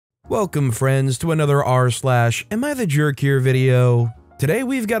Welcome friends to another rSlash Am I the Jerk Here video. Today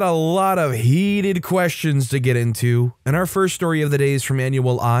we've got a lot of heated questions to get into, and our first story of the day is from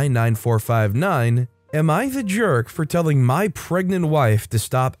Annual I-9459. Am I the jerk for telling my pregnant wife to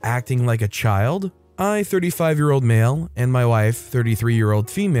stop acting like a child? I, 35-year-old male, and my wife, 33-year-old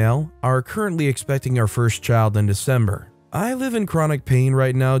female, are currently expecting our first child in December. I live in chronic pain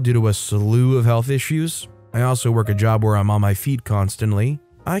right now due to a slew of health issues. I also work a job where I'm on my feet constantly.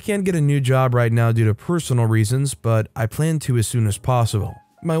 I can't get a new job right now due to personal reasons, but I plan to as soon as possible.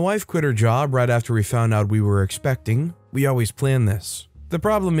 My wife quit her job right after we found out we were expecting. We always plan this. The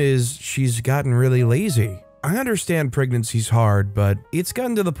problem is, she's gotten really lazy. I understand pregnancy's hard, but it's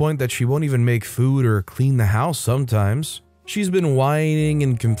gotten to the point that she won't even make food or clean the house sometimes. She's been whining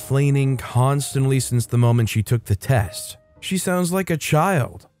and complaining constantly since the moment she took the test. She sounds like a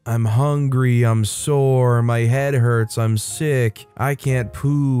child. I'm hungry, I'm sore, my head hurts, I'm sick, I can't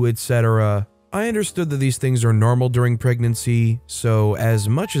poo, etc. I understood that these things are normal during pregnancy, so as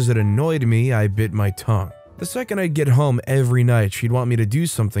much as it annoyed me, I bit my tongue. The second I'd get home every night, she'd want me to do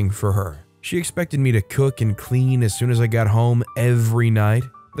something for her. She expected me to cook and clean as soon as I got home every night.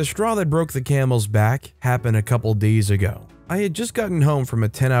 The straw that broke the camel's back happened a couple days ago. I had just gotten home from a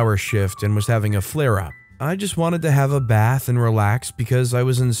 10-hour shift and was having a flare-up. I just wanted to have a bath and relax because I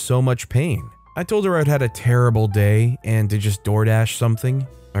was in so much pain. I told her I'd had a terrible day and to just DoorDash something.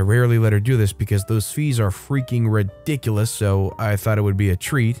 I rarely let her do this because those fees are freaking ridiculous, so I thought it would be a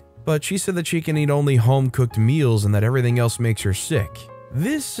treat. But she said that she can eat only home-cooked meals and that everything else makes her sick.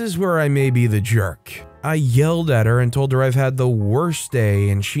 This is where I may be the jerk. I yelled at her and told her I've had the worst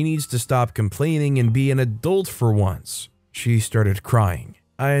day and she needs to stop complaining and be an adult for once. She started crying.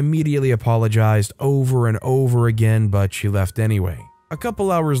 I immediately apologized over and over again, but she left anyway. A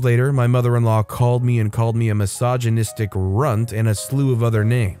couple hours later, my mother-in-law called me and called me a misogynistic runt and a slew of other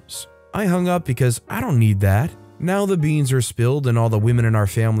names. I hung up because I don't need that. Now the beans are spilled and all the women in our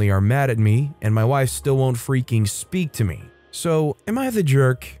family are mad at me, and my wife still won't freaking speak to me. So, am I the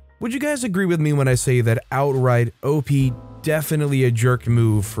jerk? Would you guys agree with me when I say that outright OP definitely a jerk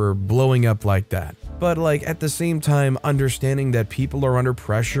move for blowing up like that? But at the same time, understanding that people are under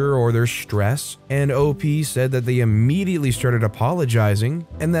pressure or they're stressed, and OP said that they immediately started apologizing,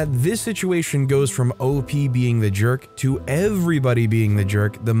 and that this situation goes from OP being the jerk to everybody being the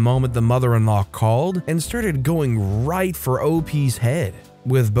jerk the moment the mother-in-law called and started going right for OP's head.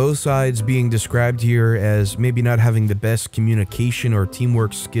 With both sides being described here as maybe not having the best communication or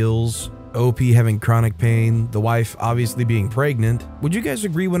teamwork skills, OP having chronic pain, the wife obviously being pregnant, would you guys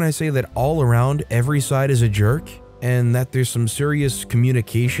agree when I say that all around every side is a jerk and that there's some serious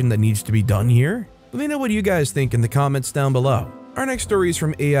communication that needs to be done here? Let me know what you guys think in the comments down below. Our next story is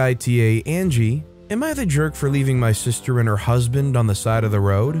from AITA Angie. Am I the jerk for leaving my sister and her husband on the side of the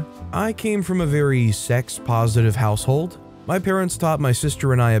road? I came from a very sex-positive household. My parents taught my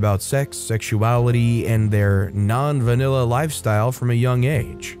sister and I about sex, sexuality, and their non-vanilla lifestyle from a young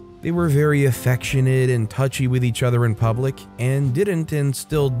age. They were very affectionate and touchy with each other in public, and didn't, and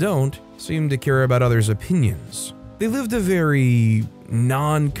still don't, seem to care about others' opinions. They lived a very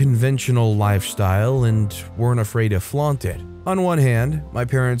non-conventional lifestyle and weren't afraid to flaunt it. On one hand, my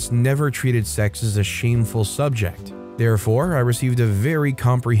parents never treated sex as a shameful subject. Therefore, I received a very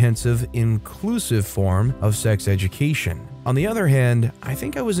comprehensive, inclusive form of sex education. On the other hand, I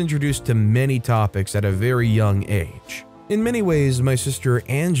think I was introduced to many topics at a very young age. In many ways, my sister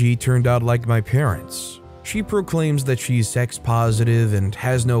Angie turned out like my parents. She proclaims that she's sex positive and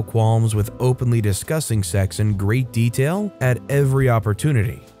has no qualms with openly discussing sex in great detail at every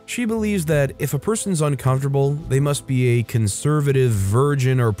opportunity. She believes that if a person's uncomfortable, they must be a conservative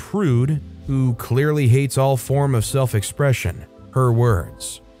virgin or prude who clearly hates all form of self-expression. Her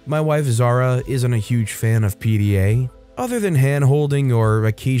words. My wife Zara isn't a huge fan of PDA. Other than hand-holding or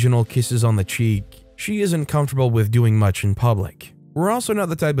occasional kisses on the cheek, she isn't comfortable with doing much in public. We're also not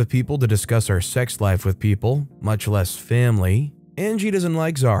the type of people to discuss our sex life with people, much less family. Angie doesn't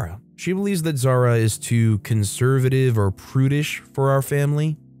like Zara. She believes that Zara is too conservative or prudish for our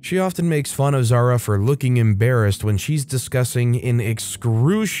family. She often makes fun of Zara for looking embarrassed when she's discussing in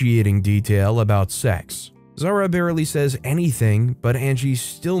excruciating detail about sex. Zara barely says anything, but Angie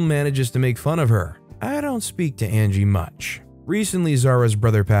still manages to make fun of her. I don't speak to Angie much. Recently, Zara's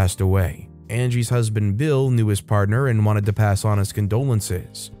brother passed away. Angie's husband Bill knew his partner and wanted to pass on his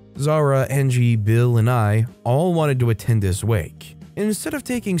condolences. Zara, Angie, Bill, and I all wanted to attend his wake. Instead of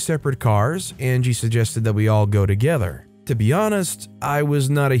taking separate cars, Angie suggested that we all go together. To be honest, I was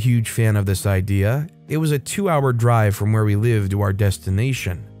not a huge fan of this idea. It was a 2-hour drive from where we lived to our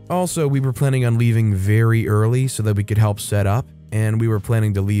destination. Also, we were planning on leaving very early so that we could help set up. and we were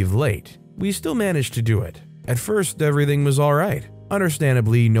planning to leave late. We still managed to do it. At first, everything was alright.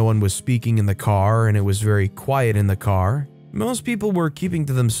 Understandably, no one was speaking in the car and it was very quiet in the car. Most people were keeping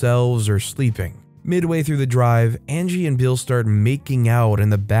to themselves or sleeping. Midway through the drive, Angie and Bill start making out in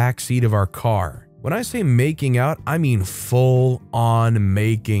the back seat of our car. When I say making out, I mean full on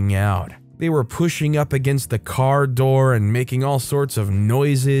making out. They were pushing up against the car door and making all sorts of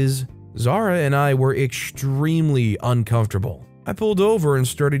noises. Zara and I were extremely uncomfortable. I pulled over and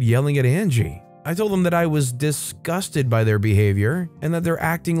started yelling at Angie. I told them that I was disgusted by their behavior and that they're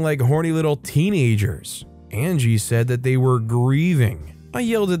acting like horny little teenagers. Angie said that they were grieving. I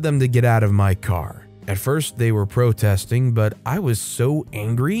yelled at them to get out of my car. At first they were protesting, but I was so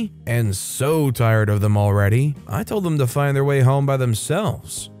angry and so tired of them already, I told them to find their way home by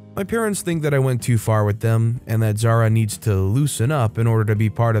themselves. My parents think that I went too far with them and that Zara needs to loosen up in order to be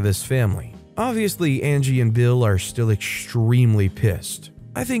part of this family. Obviously, Angie and Bill are still extremely pissed.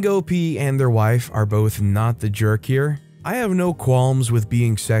 I think OP and their wife are both not the jerk here. I have no qualms with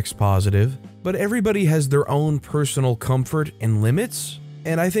being sex positive, but everybody has their own personal comfort and limits,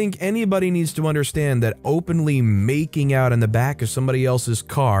 and I think anybody needs to understand that openly making out in the back of somebody else's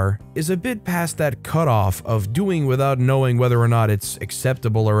car is a bit past that cutoff of doing without knowing whether or not it's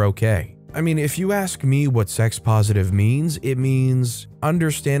acceptable or okay. I mean, if you ask me what sex positive means, it means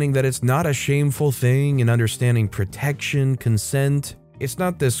understanding that it's not a shameful thing and understanding protection, consent. It's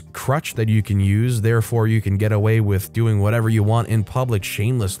not this crutch that you can use, therefore you can get away with doing whatever you want in public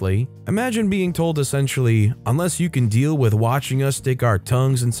shamelessly. Imagine being told essentially, unless you can deal with watching us stick our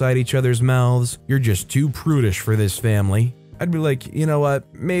tongues inside each other's mouths, you're just too prudish for this family. I'd be like, you know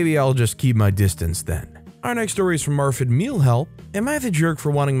what, maybe I'll just keep my distance then. Our next story is from Marfid Meal Help. Am I the jerk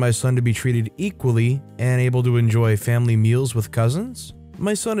for wanting my son to be treated equally and able to enjoy family meals with cousins?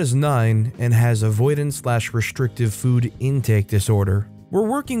 My son is 9 and has avoidance/restrictive food intake disorder. We're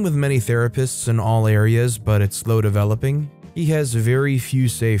working with many therapists in all areas, but it's slow developing. He has very few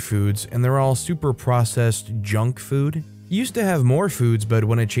safe foods, and they're all super processed junk food. He used to have more foods, but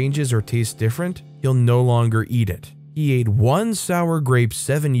when it changes or tastes different, he'll no longer eat it. He ate one sour grape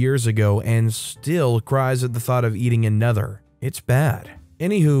 7 years ago and still cries at the thought of eating another. It's bad.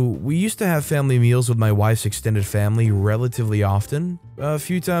 Anywho, we used to have family meals with my wife's extended family relatively often. A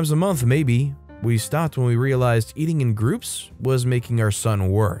few times a month maybe. We stopped when we realized eating in groups was making our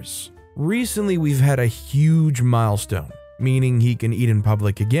son worse. Recently we've had a huge milestone, meaning he can eat in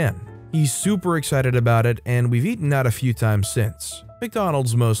public again. He's super excited about it and we've eaten out a few times since.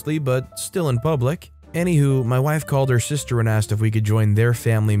 McDonald's mostly, but still in public. Anywho, my wife called her sister and asked if we could join their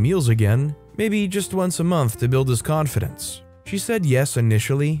family meals again, maybe just once a month to build his confidence. She said yes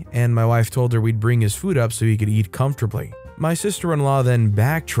initially, and my wife told her we'd bring his food up so he could eat comfortably. My sister-in-law then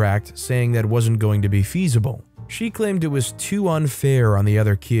backtracked, saying that wasn't going to be feasible. She claimed it was too unfair on the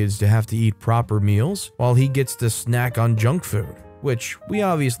other kids to have to eat proper meals while he gets to snack on junk food, which we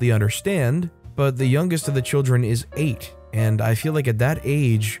obviously understand, but the youngest of the children is 8. And I feel like at that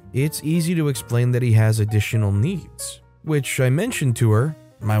age, it's easy to explain that he has additional needs. Which I mentioned to her.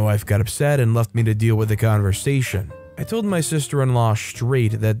 My wife got upset and left me to deal with the conversation. I told my sister-in-law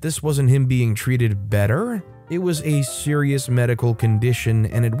straight that this wasn't him being treated better. It was a serious medical condition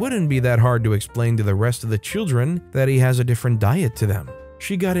and it wouldn't be that hard to explain to the rest of the children that he has a different diet to them.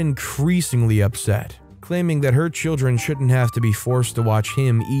 She got increasingly upset, claiming that her children shouldn't have to be forced to watch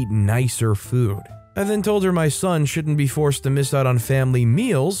him eat nicer food. I then told her my son shouldn't be forced to miss out on family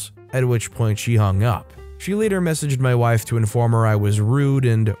meals, at which point she hung up. She later messaged my wife to inform her I was rude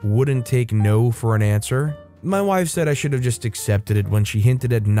and wouldn't take no for an answer. My wife said I should have just accepted it when she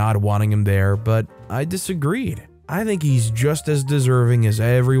hinted at not wanting him there, but I disagreed. I think he's just as deserving as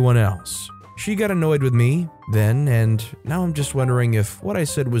everyone else. She got annoyed with me then, and now I'm just wondering if what I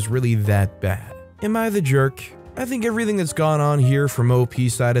said was really that bad. Am I the jerk? I think everything that's gone on here from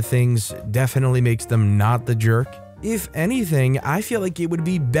OP's side of things definitely makes them not the jerk. If anything, I feel like it would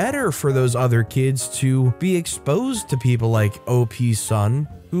be better for those other kids to be exposed to people like OP's son,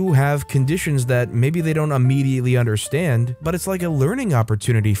 who have conditions that maybe they don't immediately understand, but it's like a learning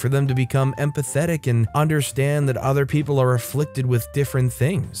opportunity for them to become empathetic and understand that other people are afflicted with different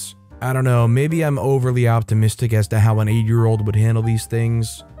things. I don't know, maybe I'm overly optimistic as to how an 8-year-old would handle these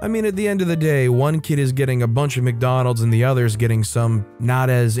things. I mean, at the end of the day, one kid is getting a bunch of McDonald's and the other's getting some not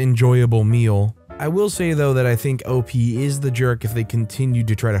as enjoyable meal. I will say though that I think OP is the jerk if they continue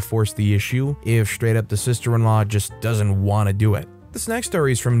to try to force the issue, if straight up the sister-in-law just doesn't want to do it. This next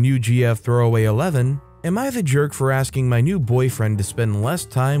story is from New GF Throwaway 11. Am I the jerk for asking my new boyfriend to spend less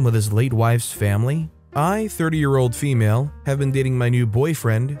time with his late wife's family? I, 30-year-old female, have been dating my new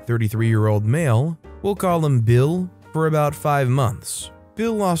boyfriend, 33-year-old male. We'll call him Bill. for about 5 months.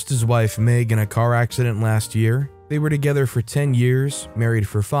 Bill lost his wife Meg in a car accident last year. They were together for 10 years, married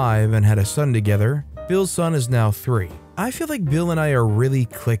for 5, and had a son together. Bill's son is now 3. I feel like Bill and I are really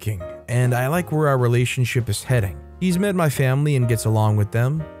clicking, and I like where our relationship is heading. He's met my family and gets along with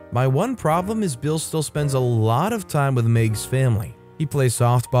them. My one problem is Bill still spends a lot of time with Meg's family. He plays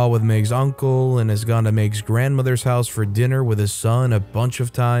softball with Meg's uncle and has gone to Meg's grandmother's house for dinner with his son a bunch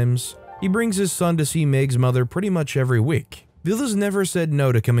of times. He brings his son to see Meg's mother pretty much every week. Bill has never said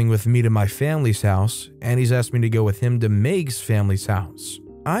no to coming with me to my family's house, and he's asked me to go with him to Meg's family's house.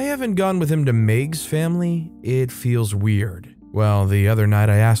 I haven't gone with him to Meg's family. It feels weird. Well, the other night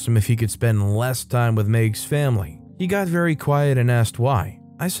I asked him if he could spend less time with Meg's family. He got very quiet and asked why.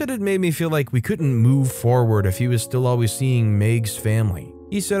 I said it made me feel like we couldn't move forward if he was still always seeing Meg's family.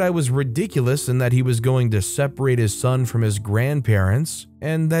 He said I was ridiculous and that he was going to separate his son from his grandparents,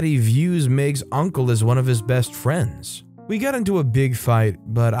 and that he views Meg's uncle as one of his best friends. We got into a big fight,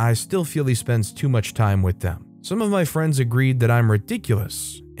 but I still feel he spends too much time with them. Some of my friends agreed that I'm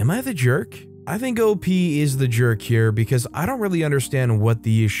ridiculous. Am I the jerk? I think OP is the jerk here because I don't really understand what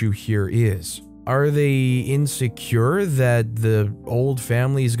the issue here is. Are they insecure that the old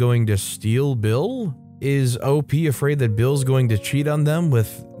family is going to steal Bill? Is OP afraid that Bill's going to cheat on them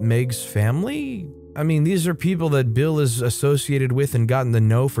with Meg's family? I mean, these are people that Bill is associated with and gotten to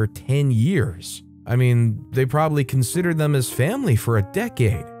know for 10 years. I mean, they probably considered them as family for a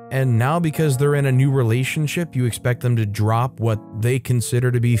decade. And now because they're in a new relationship, you expect them to drop what they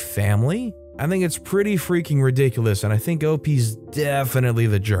consider to be family? I think it's pretty freaking ridiculous, and I think OP's definitely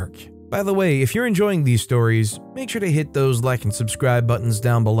the jerk. By the way, if you're enjoying these stories, make sure to hit those like and subscribe buttons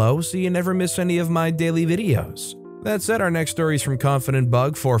down below so you never miss any of my daily videos. That said, our next story is from Confident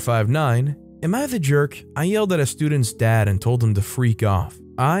Bug 459. Am I the jerk? I yelled at a student's dad and told him to freak off.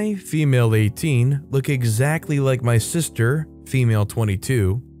 I, female 18, look exactly like my sister, female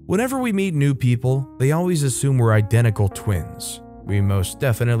 22. Whenever we meet new people, they always assume we're identical twins. We most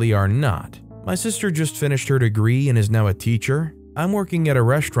definitely are not. My sister just finished her degree and is now a teacher. I'm working at a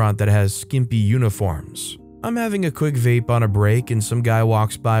restaurant that has skimpy uniforms. I'm having a quick vape on a break and some guy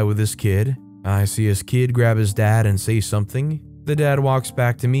walks by with his kid. I see his kid grab his dad and say something. The dad walks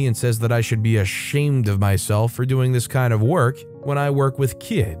back to me and says that I should be ashamed of myself for doing this kind of work when I work with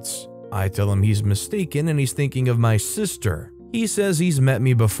kids. I tell him he's mistaken and he's thinking of my sister. He says he's met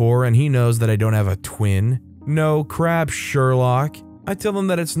me before and he knows that I don't have a twin. No crap, Sherlock. I tell him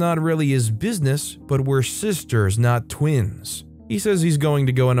that it's not really his business, but we're sisters, not twins. He says he's going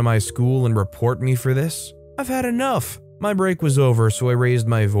to go into my school and report me for this. I've had enough. My break was over, so I raised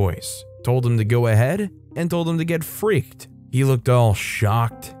my voice, told him to go ahead, and told him to get freaked. He looked all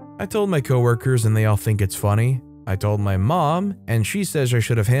shocked. I told my coworkers and they all think it's funny. I told my mom, and she says I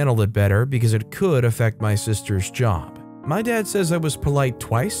should have handled it better because it could affect my sister's job. My dad says I was polite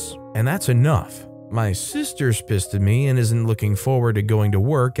twice, and that's enough. My sister's pissed at me and isn't looking forward to going to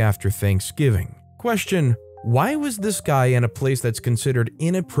work after Thanksgiving. Question: why was this guy in a place that's considered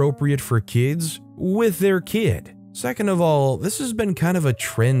inappropriate for kids with their kid? Second of all, this has been kind of a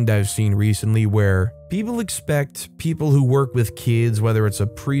trend I've seen recently where people expect people who work with kids, whether it's a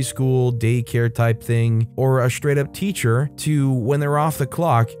preschool, daycare type thing, or a straight up teacher, to, when they're off the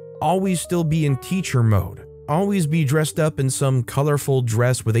clock, always still be in teacher mode. Always be dressed up in some colorful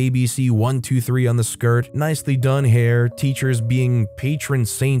dress with ABC 123 on the skirt, nicely done hair, teachers being patron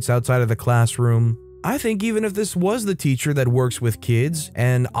saints outside of the classroom. I think even if this was the teacher that works with kids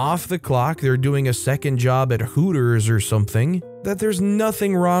and off the clock they're doing a second job at Hooters or something, that there's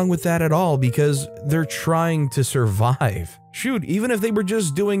nothing wrong with that at all because they're trying to survive. Shoot, even if they were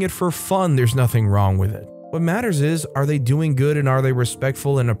just doing it for fun, there's nothing wrong with it. What matters is, are they doing good and are they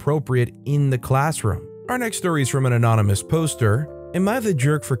respectful and appropriate in the classroom? Our next story is from an anonymous poster. Am I the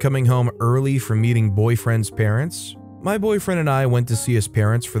jerk for coming home early from meeting boyfriend's parents? My boyfriend and I went to see his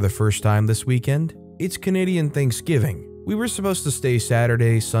parents for the first time this weekend. It's Canadian Thanksgiving. We were supposed to stay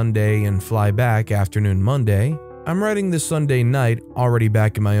Saturday, Sunday, and fly back afternoon Monday. I'm writing this Sunday night, already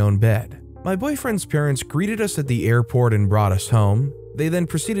back in my own bed. My boyfriend's parents greeted us at the airport and brought us home. They then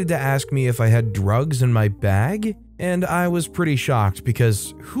proceeded to ask me if I had drugs in my bag, and I was pretty shocked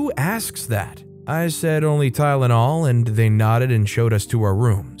because who asks that? I said only Tylenol, and they nodded and showed us to our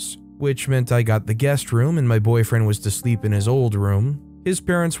rooms, which meant I got the guest room and my boyfriend was to sleep in his old room. His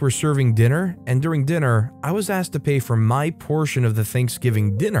parents were serving dinner, and during dinner, I was asked to pay for my portion of the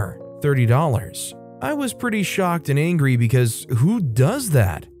Thanksgiving dinner, $30. I was pretty shocked and angry because who does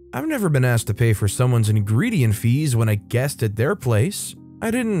that? I've never been asked to pay for someone's ingredient fees when I guessed at their place. I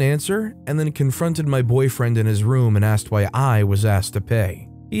didn't answer, and then confronted my boyfriend in his room and asked why I was asked to pay.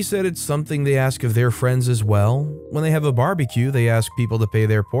 He said it's something they ask of their friends as well. When they have a barbecue, they ask people to pay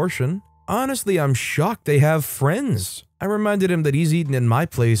their portion. Honestly, I'm shocked they have friends. I reminded him that he's eaten at my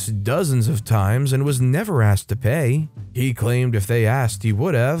place dozens of times and was never asked to pay. He claimed if they asked, he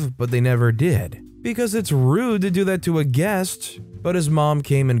would have, but they never did. Because it's rude to do that to a guest. But his mom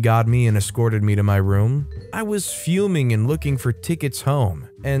came and got me and escorted me to my room. I was fuming and looking for tickets home,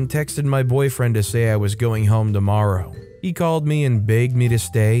 and texted my boyfriend to say I was going home tomorrow. He called me and begged me to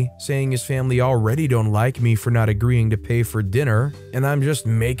stay, saying his family already don't like me for not agreeing to pay for dinner, and I'm just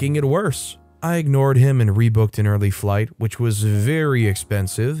making it worse. I ignored him and rebooked an early flight, which was very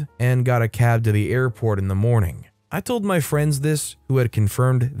expensive, and got a cab to the airport in the morning. I told my friends this, who had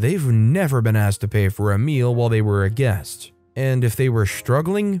confirmed they've never been asked to pay for a meal while they were a guest. And if they were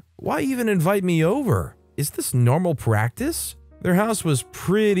struggling, why even invite me over? Is this normal practice? Their house was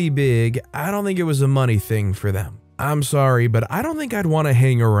pretty big. I don't think it was a money thing for them. I'm sorry, but I don't think I'd want to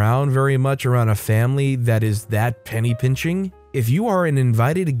hang around very much around a family that is that penny pinching. If you are an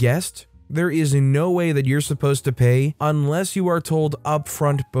invited guest, there is no way that you're supposed to pay unless you are told up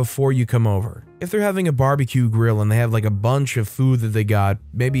front before you come over. If they're having a barbecue grill and they have like a bunch of food that they got,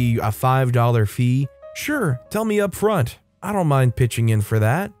 maybe a $5 fee, sure, tell me up front. I don't mind pitching in for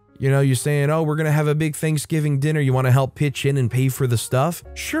that. You know, you're saying, oh, we're going to have a big Thanksgiving dinner. You want to help pitch in and pay for the stuff?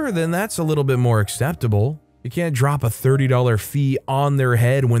 Sure, then that's a little bit more acceptable. You can't drop a $30 fee on their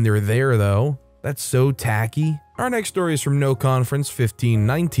head when they're there, though. That's so tacky. Our next story is from No Conference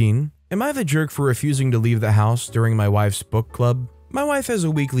 1519. Am I the jerk for refusing to leave the house during my wife's book club? My wife has a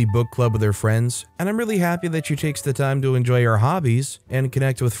weekly book club with her friends, and I'm really happy that she takes the time to enjoy her hobbies and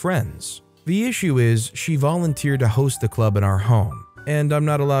connect with friends. The issue is she volunteered to host the club in our home, and I'm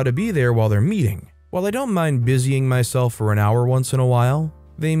not allowed to be there while they're meeting. While I don't mind busying myself for an hour once in a while,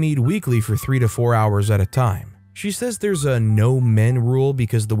 they meet weekly for 3 to 4 hours at a time. She says there's a no men rule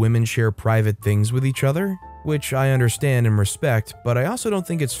because the women share private things with each other, which I understand and respect, but I also don't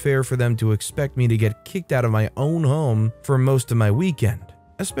think it's fair for them to expect me to get kicked out of my own home for most of my weekend,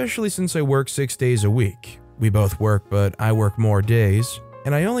 especially since I work 6 days a week. We both work, but I work more days,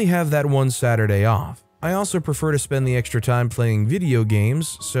 and I only have that one Saturday off. I also prefer to spend the extra time playing video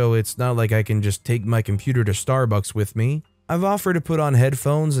games, so it's not like I can just take my computer to Starbucks with me. I've offered to put on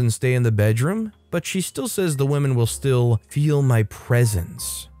headphones and stay in the bedroom, but she still says the women will still feel my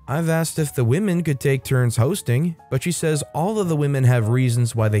presence. I've asked if the women could take turns hosting, but she says all of the women have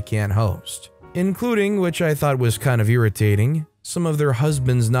reasons why they can't host, including, which I thought was kind of irritating, some of their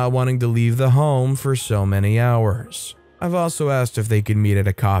husbands not wanting to leave the home for so many hours. I've also asked if they could meet at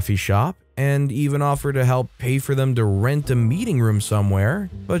a coffee shop, and even offered to help pay for them to rent a meeting room somewhere,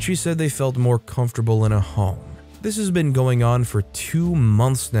 but she said they felt more comfortable in a home. This has been going on for 2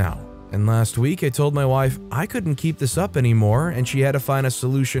 months now, and last week I told my wife I couldn't keep this up anymore and she had to find a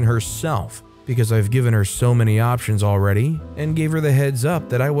solution herself because I've given her so many options already and gave her the heads up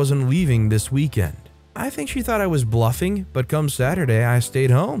that I wasn't leaving this weekend. I think she thought I was bluffing, but come Saturday I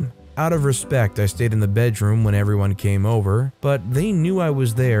stayed home. Out of respect, I stayed in the bedroom when everyone came over, but they knew I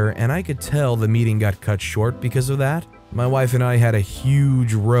was there and I could tell the meeting got cut short because of that. My wife and I had a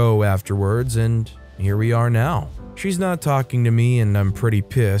huge row afterwards, and here we are now. She's not talking to me and I'm pretty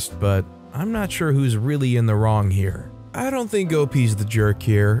pissed, but I'm not sure who's really in the wrong here. I don't think OP's the jerk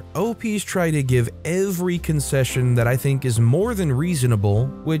here. OP's try to give every concession that I think is more than reasonable,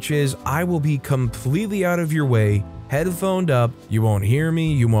 which is I will be completely out of your way, headphoned up, you won't hear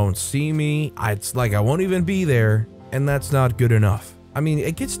me, you won't see me, it's like I won't even be there, and that's not good enough. I mean,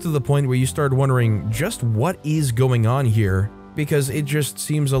 it gets to the point where you start wondering just what is going on here, because it just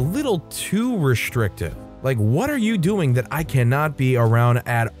seems a little too restrictive. Like, what are you doing that I cannot be around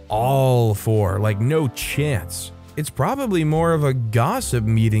at all for? Like, no chance. It's probably more of a gossip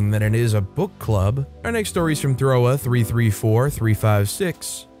meeting than it is a book club. Our next story is from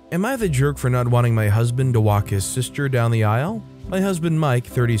Throa334356. Am I the jerk for not wanting my husband to walk his sister down the aisle? My husband Mike,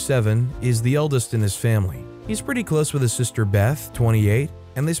 37, is the eldest in his family. He's pretty close with his sister Beth, 28,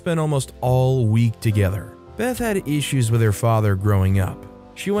 and they spend almost all week together. Beth had issues with her father growing up.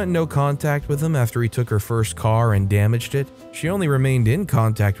 She went no contact with him after he took her first car and damaged it. She only remained in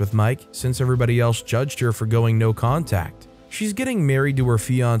contact with Mike since everybody else judged her for going no contact. She's getting married to her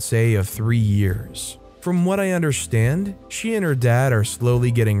fiance of 3 years. From what I understand, she and her dad are slowly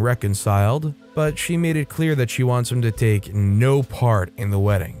getting reconciled, but she made it clear that she wants him to take no part in the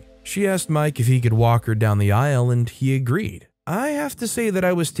wedding. She asked Mike if he could walk her down the aisle and he agreed. I have to say that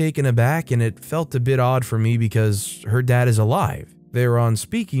I was taken aback and it felt a bit odd for me because her dad is alive. They're on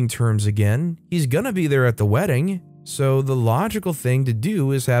speaking terms again, he's gonna be there at the wedding, so the logical thing to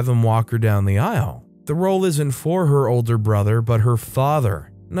do is have him walk her down the aisle. The role isn't for her older brother, but her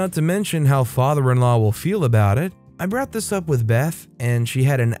father. Not to mention how father-in-law will feel about it. I brought this up with Beth, and she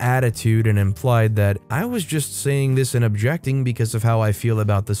had an attitude and implied that I was just saying this and objecting because of how I feel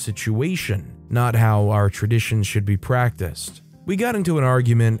about the situation, not how our traditions should be practiced. We got into an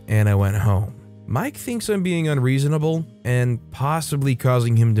argument and I went home. Mike thinks I'm being unreasonable and possibly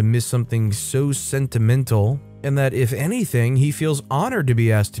causing him to miss something so sentimental, and that if anything, he feels honored to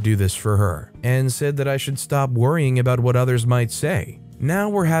be asked to do this for her, and said that I should stop worrying about what others might say. Now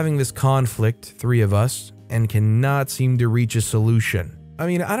we're having this conflict, three of us, and cannot seem to reach a solution. I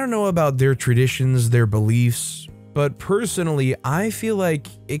mean, I don't know about their traditions, their beliefs, but personally, I feel like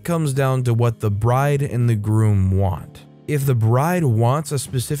it comes down to what the bride and the groom want. If the bride wants a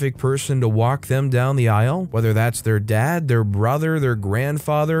specific person to walk them down the aisle, whether that's their dad, their brother, their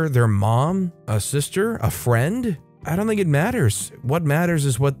grandfather, their mom, a sister, a friend, I don't think it matters. What matters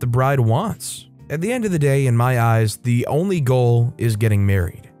is what the bride wants. At the end of the day, in my eyes, the only goal is getting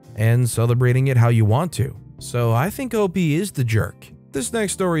married and celebrating it how you want to. So I think OP is the jerk. This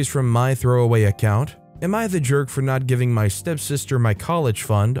next story is from my throwaway account. Am I the jerk for not giving my stepsister my college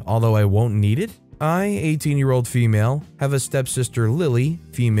fund, although I won't need it? I, 18-year-old female, have a stepsister Lily,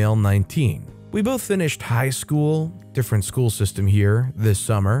 female 19. We both finished high school, different school system here, this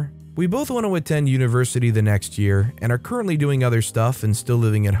summer. We both want to attend university the next year and are currently doing other stuff and still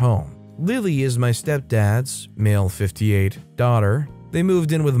living at home. Lily is my stepdad's, male 58, daughter. They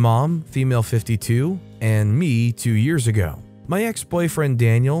moved in with mom, female 52, and me 2 years ago. My ex-boyfriend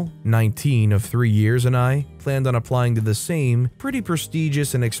Daniel, 19 of 3 years, and I planned on applying to the same pretty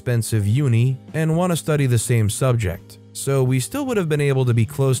prestigious and expensive uni and want to study the same subject, so we still would have been able to be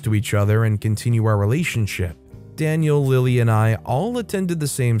close to each other and continue our relationship. Daniel, Lily, and I all attended the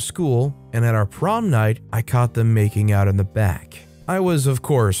same school, and at our prom night, I caught them making out in the back. I was, of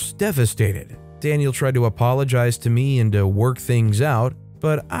course, devastated. Daniel tried to apologize to me and to work things out,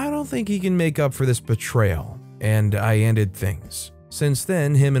 but I don't think he can make up for this betrayal, and I ended things. Since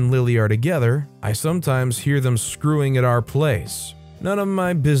then, him and Lily are together. I sometimes hear them screwing at our place. None of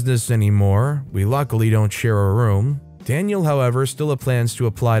my business anymore. We luckily don't share a room. Daniel, however, still plans to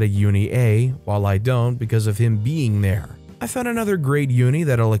apply to Uni A, while I don't because of him being there. I found another great uni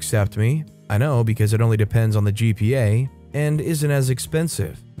that'll accept me. I know, because it only depends on the GPA and isn't as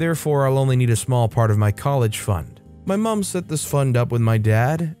expensive. Therefore, I'll only need a small part of my college fund. My mom set this fund up with my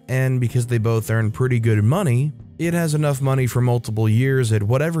dad, and because they both earn pretty good money, it has enough money for multiple years at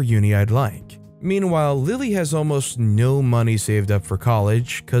whatever uni I'd like. Meanwhile, Lily has almost no money saved up for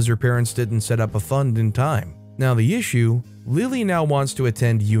college because her parents didn't set up a fund in time. Now the issue, Lily now wants to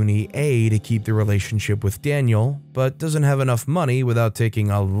attend Uni A to keep the relationship with Daniel, but doesn't have enough money without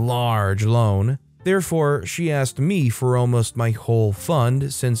taking a large loan. Therefore, she asked me for almost my whole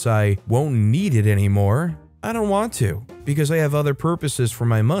fund since I won't need it anymore. I don't want to, because I have other purposes for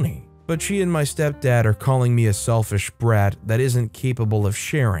my money. But she and my stepdad are calling me a selfish brat that isn't capable of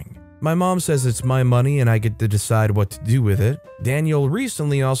sharing. My mom says it's my money and I get to decide what to do with it. Daniel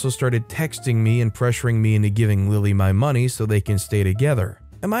recently also started texting me and pressuring me into giving Lily my money so they can stay together.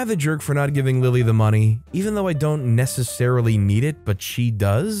 Am I the jerk for not giving Lily the money, even though I don't necessarily need it, but she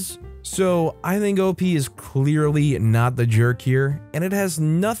does? So I think OP is clearly not the jerk here, and it has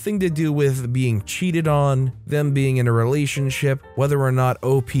nothing to do with being cheated on, them being in a relationship, whether or not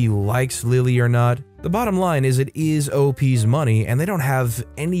OP likes Lily or not. The bottom line is it is OP's money, and they don't have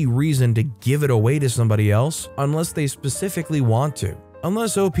any reason to give it away to somebody else unless they specifically want to.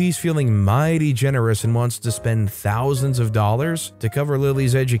 Unless OP's feeling mighty generous and wants to spend thousands of dollars to cover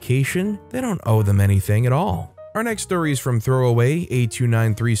Lily's education, they don't owe them anything at all. Our next story is from Throwaway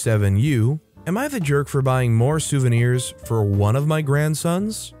 82937U. Am I the jerk for buying more souvenirs for one of my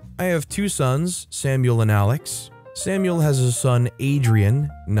grandsons? I have two sons, Samuel and Alex. Samuel has a son, Adrian,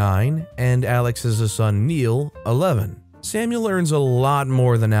 9, and Alex has a son, Neil, 11. Samuel earns a lot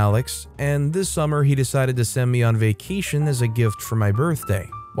more than Alex, and this summer he decided to send me on vacation as a gift for my birthday.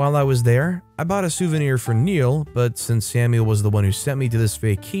 While I was there, I bought a souvenir for Neil, but since Samuel was the one who sent me to this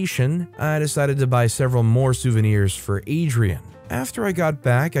vacation, I decided to buy several more souvenirs for Adrian. After I got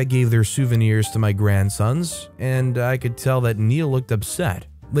back, I gave their souvenirs to my grandsons, and I could tell that Neil looked upset.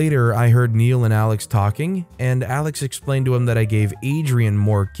 Later, I heard Neil and Alex talking, and Alex explained to him that I gave Adrian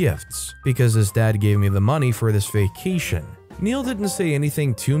more gifts because his dad gave me the money for this vacation. Neil didn't say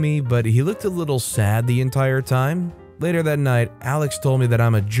anything to me, but he looked a little sad the entire time. Later that night, Alex told me that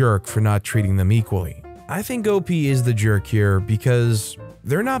I'm a jerk for not treating them equally. I think OP is the jerk here because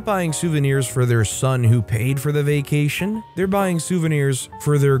they're not buying souvenirs for their son who paid for the vacation. They're buying souvenirs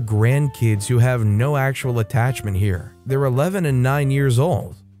for their grandkids who have no actual attachment here. They're 11 and 9 years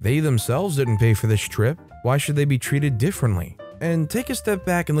old. They themselves didn't pay for this trip. Why should they be treated differently? And take a step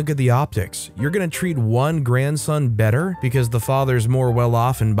back and look at the optics. You're gonna treat one grandson better because the father's more well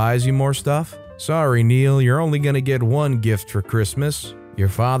off and buys you more stuff? Sorry, Neil, you're only gonna get one gift for Christmas. Your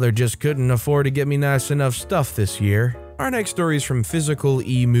father just couldn't afford to get me nice enough stuff this year. Our next story is from Physical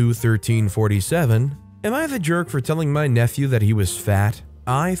Emu 1347. Am I the jerk for telling my nephew that he was fat?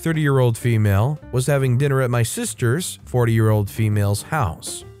 I, 30-year-old female, was having dinner at my sister's, 40-year-old female's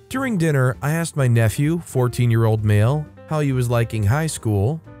house. During dinner, I asked my nephew, 14-year-old male, how he was liking high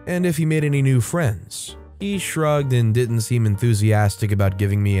school, and if he made any new friends. He shrugged and didn't seem enthusiastic about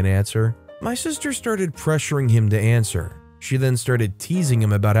giving me an answer. My sister started pressuring him to answer. She then started teasing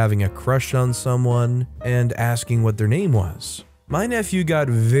him about having a crush on someone and asking what their name was. My nephew got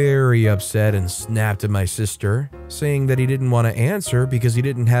very upset and snapped at my sister, saying that he didn't want to answer because he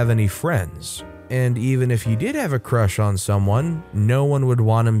didn't have any friends. And even if he did have a crush on someone, no one would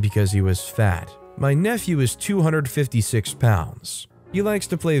want him because he was fat. My nephew is 256 pounds. He likes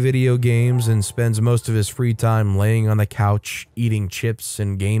to play video games and spends most of his free time laying on the couch, eating chips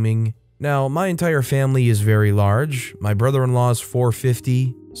and gaming. Now, my entire family is very large. My brother-in-law is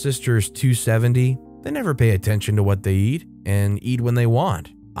 450, sister's 270. They never pay attention to what they eat and eat when they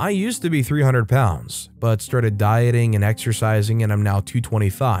want. I used to be 300 pounds, but started dieting and exercising and I'm now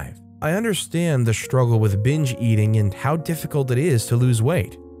 225. I understand the struggle with binge eating and how difficult it is to lose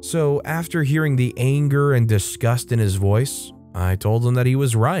weight. So after hearing the anger and disgust in his voice, I told him that he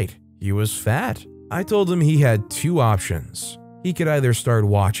was right. He was fat. I told him he had two options. He could either start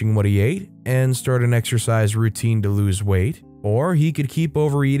watching what he ate and start an exercise routine to lose weight, or he could keep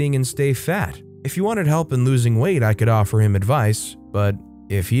overeating and stay fat. If he wanted help in losing weight, I could offer him advice, but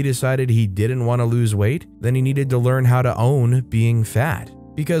if he decided he didn't want to lose weight, then he needed to learn how to own being fat.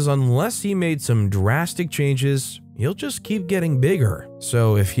 Because unless he made some drastic changes, he'll just keep getting bigger.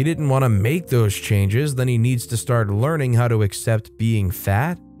 So if he didn't want to make those changes, then he needs to start learning how to accept being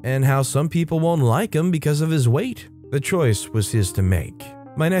fat and how some people won't like him because of his weight. The choice was his to make.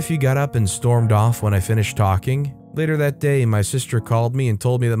 My nephew got up and stormed off when I finished talking. Later that day, my sister called me and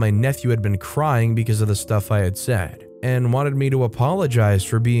told me that my nephew had been crying because of the stuff I had said, and wanted me to apologize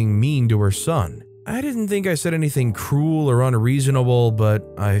for being mean to her son. I didn't think I said anything cruel or unreasonable, but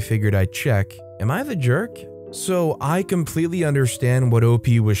I figured I'd check. Am I the jerk? So I completely understand what OP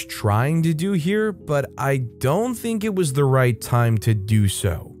was trying to do here, but I don't think it was the right time to do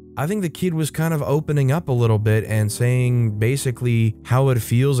so. I think the kid was kind of opening up a little bit and saying basically how it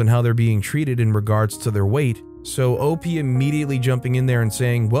feels and how they're being treated in regards to their weight. So OP immediately jumping in there and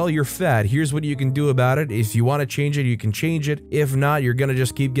saying, well, you're fat, here's what you can do about it. If you want to change it, you can change it. If not, you're gonna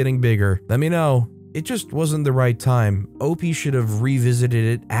just keep getting bigger. Let me know. It just wasn't the right time. OP should have revisited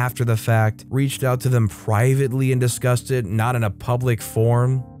it after the fact, reached out to them privately and discussed it, not in a public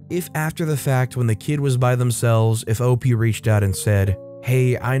forum. If after the fact, when the kid was by themselves, if OP reached out and said,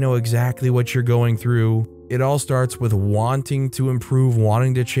 hey, I know exactly what you're going through. It all starts with wanting to improve,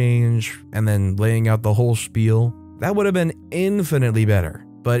 wanting to change, and then laying out the whole spiel. That would have been infinitely better.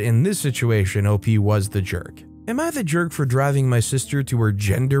 But in this situation, OP was the jerk. Am I the jerk for driving my sister to her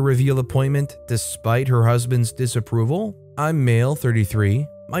gender reveal appointment despite her husband's disapproval? I'm male, 33.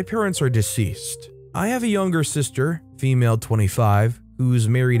 My parents are deceased. I have a younger sister, female 25, who's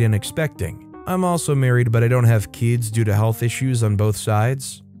married and expecting. I'm also married, but I don't have kids due to health issues on both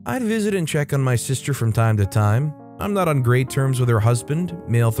sides. I'd visit and check on my sister from time to time. I'm not on great terms with her husband,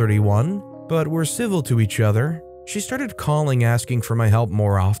 male 31, but we're civil to each other. She started calling asking for my help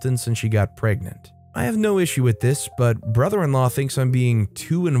more often since she got pregnant. I have no issue with this, but brother-in-law thinks I'm being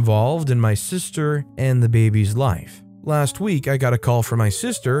too involved in my sister and the baby's life. Last week, I got a call from my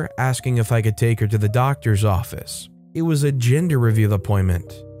sister asking if I could take her to the doctor's office. It was a gender reveal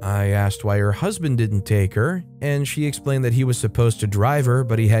appointment. I asked why her husband didn't take her, and she explained that he was supposed to drive her,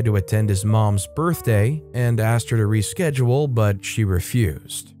 but he had to attend his mom's birthday, and asked her to reschedule, but she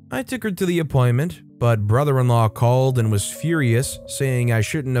refused. I took her to the appointment, but brother-in-law called and was furious, saying I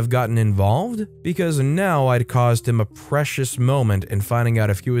shouldn't have gotten involved because now I'd caused him a precious moment in finding out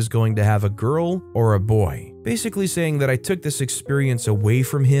if he was going to have a girl or a boy. Basically saying that I took this experience away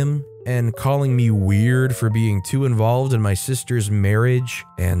from him and calling me weird for being too involved in my sister's marriage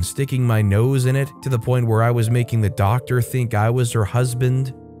and sticking my nose in it to the point where I was making the doctor think I was her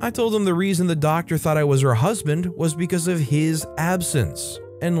husband. I told him the reason the doctor thought I was her husband was because of his absence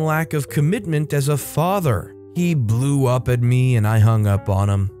and lack of commitment as a father. He blew up at me and I hung up on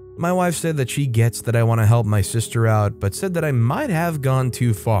him. My wife said that she gets that I want to help my sister out, but said that I might have gone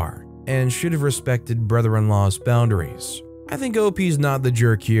too far and should have respected brother-in-law's boundaries. I think OP's not the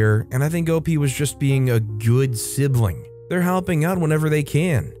jerk here, and I think OP was just being a good sibling. They're helping out whenever they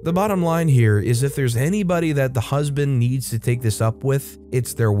can. The bottom line here is if there's anybody that the husband needs to take this up with,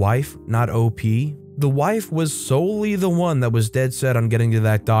 it's their wife, not OP. The wife was solely the one that was dead set on getting to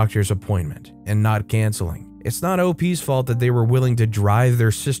that doctor's appointment and not canceling. It's not OP's fault that they were willing to drive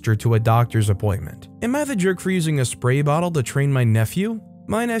their sister to a doctor's appointment. Am I the jerk for using a spray bottle to train my nephew?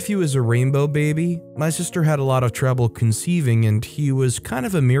 My nephew is a rainbow baby. My sister had a lot of trouble conceiving and he was kind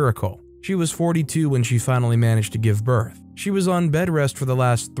of a miracle. She was 42 when she finally managed to give birth. She was on bed rest for the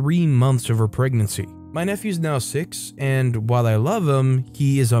last 3 months of her pregnancy. My nephew's now 6, and while I love him,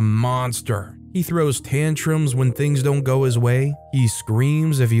 he is a monster. He throws tantrums when things don't go his way. He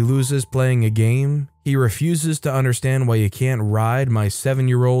screams if he loses playing a game. He refuses to understand why you can't ride my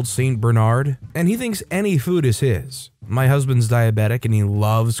 7-year-old Saint Bernard. And he thinks any food is his. My husband's diabetic and he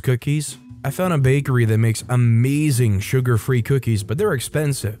loves cookies. I found a bakery that makes amazing sugar-free cookies, but they're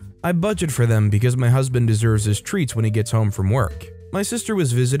expensive. I budget for them because my husband deserves his treats when he gets home from work. My sister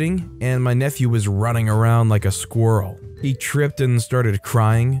was visiting, and my nephew was running around like a squirrel. He tripped and started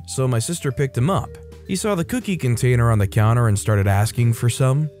crying, so my sister picked him up. He saw the cookie container on the counter and started asking for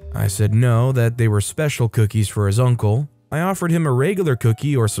some. I said no, that they were special cookies for his uncle. I offered him a regular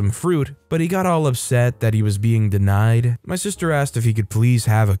cookie or some fruit, but he got all upset that he was being denied. My sister asked if he could please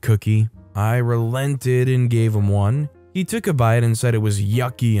have a cookie. I relented and gave him one. He took a bite and said it was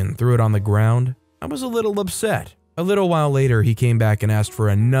yucky and threw it on the ground. I was a little upset. A little while later, he came back and asked for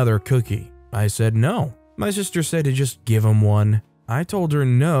another cookie. I said no. My sister said to just give him one. I told her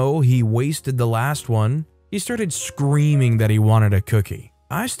no, he wasted the last one. He started screaming that he wanted a cookie.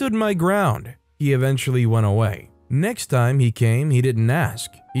 I stood my ground. He eventually went away. Next time he came, he didn't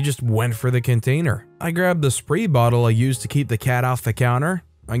ask. He just went for the container. I grabbed the spray bottle I used to keep the cat off the counter.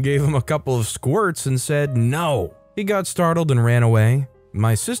 I gave him a couple of squirts and said no. He got startled and ran away.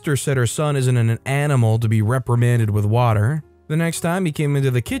 My sister said her son isn't an animal to be reprimanded with water. The next time he came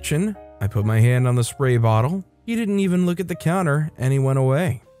into the kitchen, I put my hand on the spray bottle. He didn't even look at the counter and he went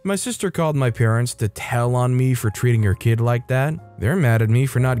away. My sister called my parents to tell on me for treating her kid like that. They're mad at me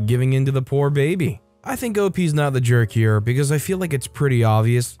for not giving in to the poor baby. I think OP's not the jerk here because I feel like it's pretty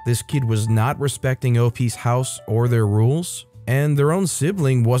obvious this kid was not respecting OP's house or their rules, and their own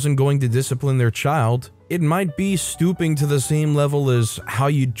sibling wasn't going to discipline their child. It might be stooping to the same level as how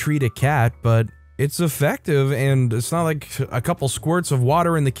you'd treat a cat, but it's effective and it's not like a couple squirts of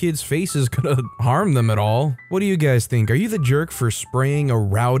water in the kid's face is gonna harm them at all. What do you guys think? Are you the jerk for spraying a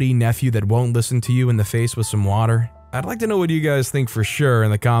rowdy nephew that won't listen to you in the face with some water? I'd like to know what you guys think for sure in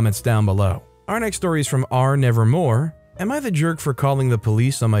the comments down below. Our next story is from R Nevermore. Am I the jerk for calling the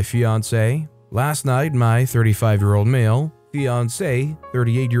police on my fiance? Last night, my 35-year-old male, fiance,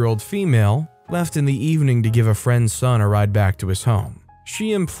 38-year-old female, left in the evening to give a friend's son a ride back to his home.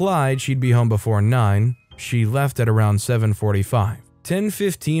 She implied she'd be home before 9. She left at around 7:45.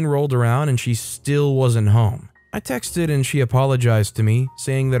 10:15 rolled around and she still wasn't home. I texted and she apologized to me,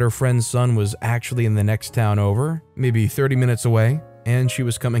 saying that her friend's son was actually in the next town over, maybe 30 minutes away, and she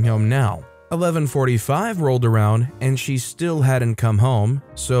was coming home now. 11:45 rolled around and she still hadn't come home,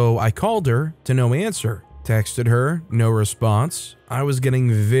 so I called her to no answer. Texted her, no response. I was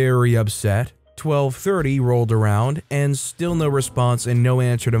getting very upset. 12:30 rolled around and still no response and no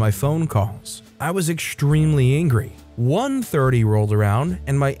answer to my phone calls. I was extremely angry. 1:30 rolled around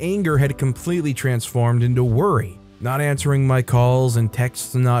and my anger had completely transformed into worry. Not answering my calls and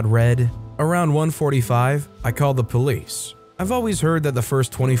texts not read. Around 1:45, I called the police. I've always heard that the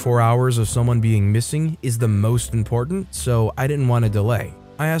first 24 hours of someone being missing is the most important, so I didn't want to delay.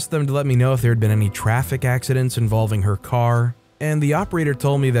 I asked them to let me know if there had been any traffic accidents involving her car, and the operator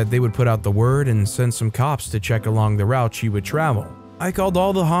told me that they would put out the word and send some cops to check along the route she would travel. I called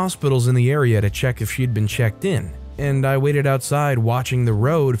all the hospitals in the area to check if she'd been checked in, and I waited outside watching the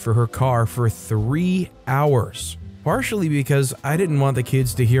road for her car for 3 hours. Partially because I didn't want the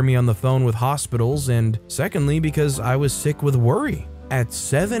kids to hear me on the phone with hospitals, and secondly because I was sick with worry. At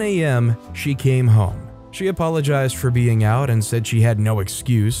 7 a.m., she came home. She apologized for being out and said she had no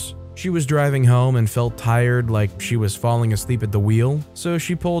excuse. She was driving home and felt tired, like she was falling asleep at the wheel, so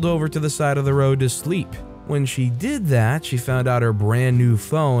she pulled over to the side of the road to sleep. When she did that, she found out her brand new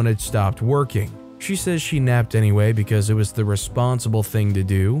phone had stopped working. She says she napped anyway because it was the responsible thing to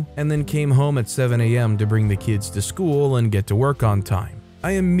do, and then came home at 7 a.m. to bring the kids to school and get to work on time.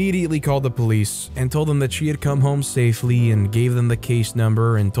 I immediately called the police and told them that she had come home safely and gave them the case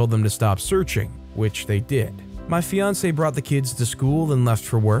number and told them to stop searching, which they did. My fiance brought the kids to school and left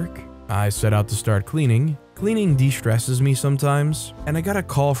for work. I set out to start cleaning. Cleaning de-stresses me sometimes, and I got a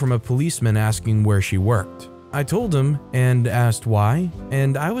call from a policeman asking where she worked. I told him and asked why,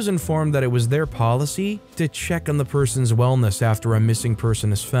 and I was informed that it was their policy to check on the person's wellness after a missing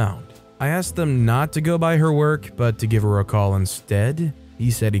person is found. I asked them not to go by her work, but to give her a call instead.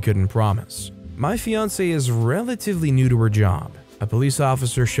 He said he couldn't promise. My fiance is relatively new to her job. A police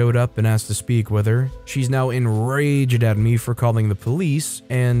officer showed up and asked to speak with her. She's now enraged at me for calling the police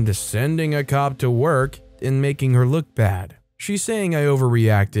and sending a cop to work and making her look bad. She's saying I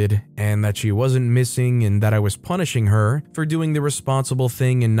overreacted and that she wasn't missing and that I was punishing her for doing the responsible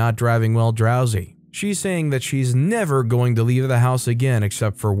thing and not driving while drowsy. She's saying that she's never going to leave the house again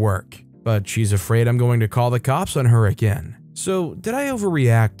except for work, but she's afraid I'm going to call the cops on her again. So, did I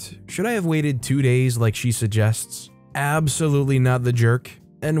overreact? Should I have waited 2 days like she suggests? Absolutely not the jerk.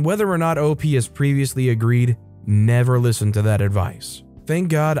 And whether or not OP has previously agreed, never listen to that advice. Thank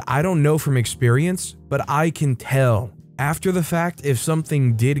God I don't know from experience, but I can tell. After the fact, if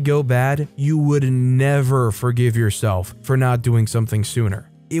something did go bad, you would never forgive yourself for not doing something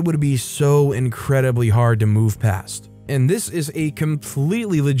sooner. It would be so incredibly hard to move past. And this is a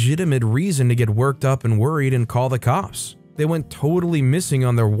completely legitimate reason to get worked up and worried and call the cops. They went totally missing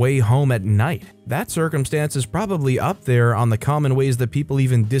on their way home at night. That circumstance is probably up there on the common ways that people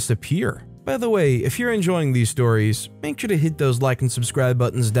even disappear. By the way, if you're enjoying these stories, make sure to hit those like and subscribe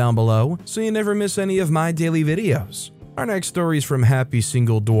buttons down below so you never miss any of my daily videos. Our next story is from Happy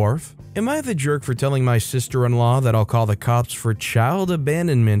Single Dwarf. Am I the jerk for telling my sister-in-law that I'll call the cops for child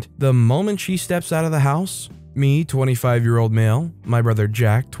abandonment the moment she steps out of the house? Me, 25-year-old male, my brother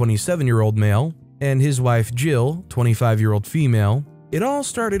Jack, 27-year-old male, and his wife Jill, 25-year-old female. It all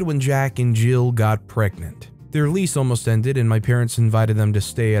started when Jack and Jill got pregnant. Their lease almost ended and my parents invited them to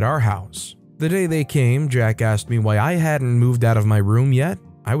stay at our house. The day they came, Jack asked me why I hadn't moved out of my room yet.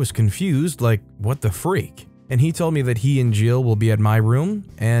 I was confused, like, what the freak? And he told me that he and Jill will be at my room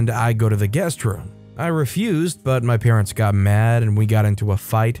and I go to the guest room. I refused, but my parents got mad and we got into a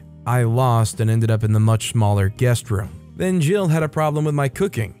fight. I lost and ended up in the much smaller guest room. Then Jill had a problem with my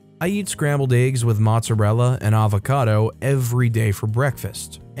cooking. I eat scrambled eggs with mozzarella and avocado every day for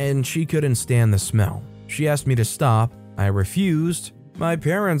breakfast, and she couldn't stand the smell. She asked me to stop. I refused. My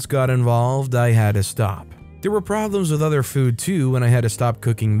parents got involved. I had to stop. There were problems with other food too, and I had to stop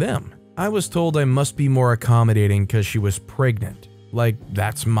cooking them. I was told I must be more accommodating because she was pregnant. Like,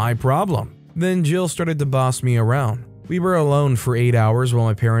 that's my problem. Then Jill started to boss me around. We were alone for 8 hours while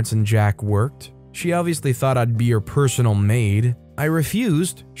my parents and Jack worked. She obviously thought I'd be her personal maid. I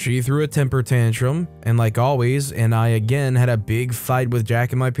refused. She threw a temper tantrum, and like always, and I again had a big fight with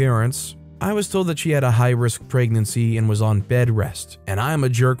Jack and my parents. I was told that she had a high-risk pregnancy and was on bed rest, and I'm a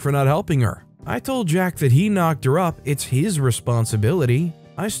jerk for not helping her. I told Jack that he knocked her up, it's his responsibility.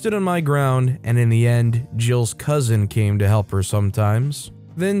 I stood on my ground, and in the end, Jill's cousin came to help her sometimes.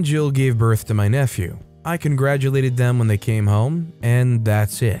 Then Jill gave birth to my nephew. I congratulated them when they came home, and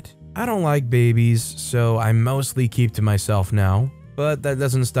that's it. I don't like babies, so I mostly keep to myself now, but that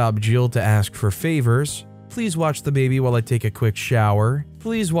doesn't stop Jill to ask for favors. Please watch the baby while I take a quick shower.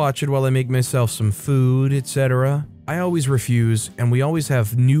 Please watch it while I make myself some food, etc. I always refuse, and we always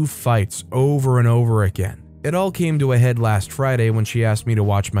have new fights over and over again. It all came to a head last Friday when she asked me to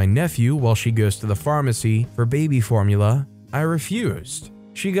watch my nephew while she goes to the pharmacy for baby formula. I refused.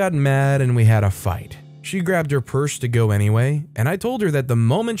 She got mad and we had a fight. She grabbed her purse to go anyway, and I told her that the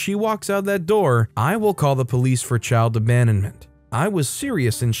moment she walks out that door, I will call the police for child abandonment. I was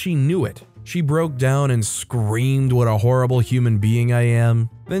serious and she knew it. She broke down and screamed what a horrible human being I am.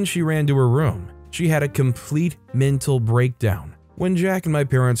 Then she ran to her room. She had a complete mental breakdown. When Jack and my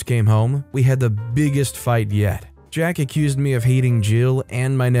parents came home, we had the biggest fight yet. Jack accused me of hating Jill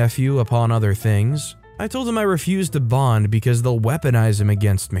and my nephew upon other things. I told him I refused to bond because they'll weaponize him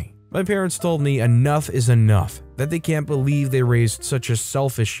against me. My parents told me enough is enough, that they can't believe they raised such a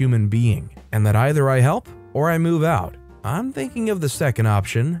selfish human being, and that either I help or I move out. I'm thinking of the second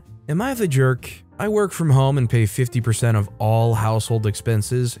option. Am I the jerk? I work from home and pay 50% of all household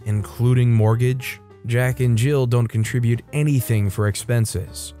expenses, including mortgage. Jack and Jill don't contribute anything for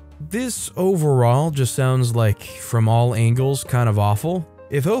expenses. This overall just sounds like, from all angles, kind of awful.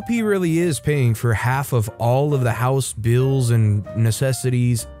 If OP really is paying for half of all of the house bills and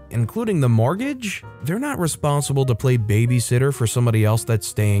necessities, including the mortgage, they're not responsible to play babysitter for somebody else that's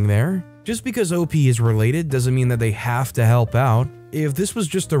staying there. Just because OP is related doesn't mean that they have to help out. If this was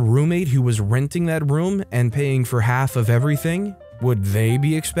just a roommate who was renting that room and paying for half of everything, would they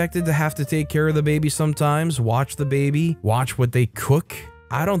be expected to have to take care of the baby sometimes, watch the baby, watch what they cook?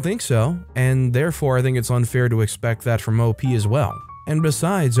 I don't think so, and therefore I think it's unfair to expect that from OP as well. And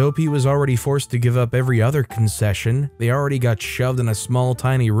besides, OP was already forced to give up every other concession. They already got shoved in a small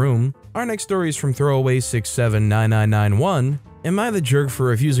tiny room. Our next story is from Throwaway679991. Am I the jerk for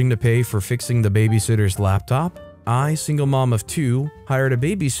refusing to pay for fixing the babysitter's laptop? I, single mom of 2, hired a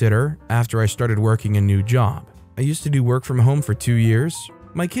babysitter after I started working a new job. I used to do work from home for 2 years.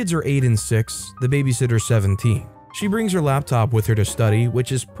 My kids are 8 and 6, the babysitter's 17. She brings her laptop with her to study,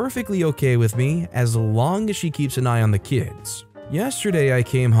 which is perfectly okay with me as long as she keeps an eye on the kids. Yesterday I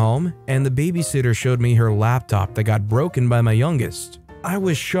came home and the babysitter showed me her laptop that got broken by my youngest. I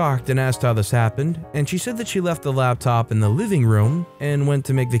was shocked and asked how this happened, and she said that she left the laptop in the living room and went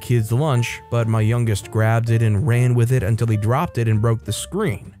to make the kids lunch, but my youngest grabbed it and ran with it until he dropped it and broke the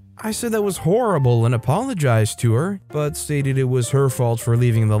screen. I said that was horrible and apologized to her, but stated it was her fault for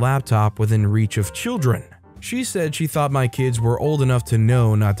leaving the laptop within reach of children. She said she thought my kids were old enough to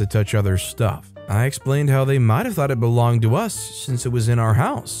know not to touch other stuff. I explained how they might have thought it belonged to us since it was in our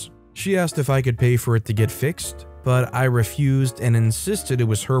house. She asked if I could pay for it to get fixed, but I refused and insisted it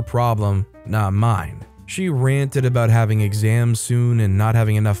was her problem, not mine. She ranted about having exams soon and not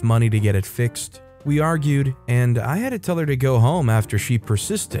having enough money to get it fixed. We argued, and I had to tell her to go home after she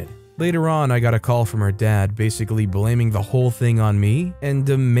persisted. Later on, I got a call from her dad basically blaming the whole thing on me and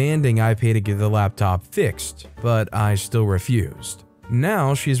demanding I pay to get the laptop fixed, but I still refused.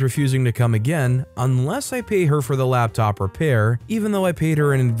 Now she's refusing to come again unless I pay her for the laptop repair, even though I paid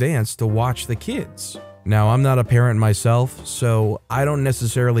her in advance to watch the kids. Now, I'm not a parent myself, so I don't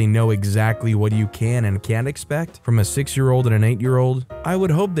necessarily know exactly what you can and can't expect from a 6-year-old and an 8-year-old. I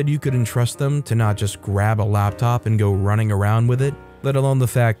would hope that you could entrust them to not just grab a laptop and go running around with it, let alone the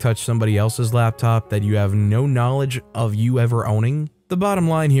fact touch somebody else's laptop that you have no knowledge of you ever owning. The bottom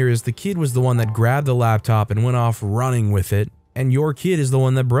line here is the kid was the one that grabbed the laptop and went off running with it, and your kid is the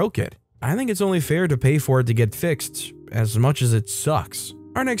one that broke it. I think it's only fair to pay for it to get fixed, as much as it sucks.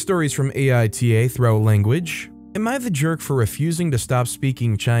 Our next story is from AITA For Language. Am I the jerk for refusing to stop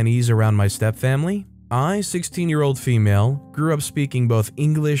speaking Chinese around my stepfamily? I, 16-year-old female, grew up speaking both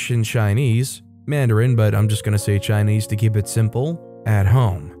English and Chinese, Mandarin, but I'm just gonna say Chinese to keep it simple, at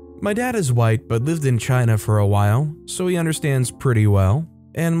home. My dad is white but lived in China for a while, so he understands pretty well.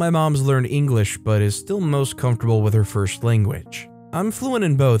 And my mom's learned English but is still most comfortable with her first language. I'm fluent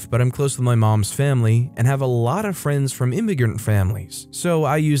in both, but I'm close with my mom's family and have a lot of friends from immigrant families, so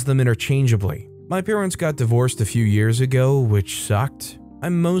I use them interchangeably. My parents got divorced a few years ago, which sucked. I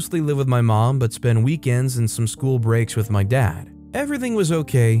mostly live with my mom but spend weekends and some school breaks with my dad. Everything was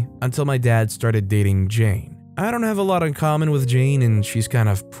okay until my dad started dating Jane. I don't have a lot in common with Jane, and she's kind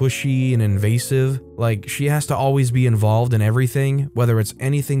of pushy and invasive. Like, she has to always be involved in everything, whether it's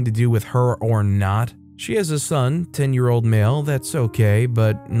anything to do with her or not. She has a son, 10-year-old male, that's okay,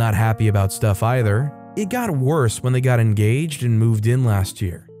 but not happy about stuff either. It got worse when they got engaged and moved in last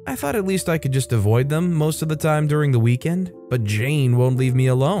year. I thought at least I could just avoid them most of the time during the weekend, but Jane won't leave me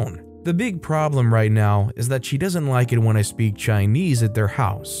alone. The big problem right now is that she doesn't like it when I speak Chinese at their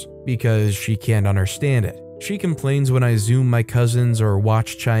house, because she can't understand it. She complains when I Zoom my cousins or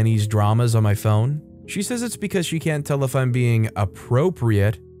watch Chinese dramas on my phone. She says it's because she can't tell if I'm being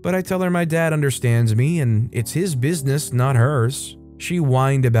appropriate, but I tell her my dad understands me and it's his business, not hers. She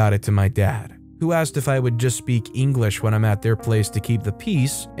whined about it to my dad, who asked if I would just speak English when I'm at their place to keep the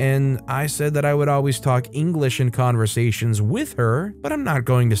peace, and I said that I would always talk English in conversations with her, but I'm not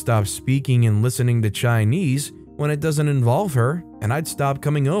going to stop speaking and listening to Chinese when it doesn't involve her, and I'd stop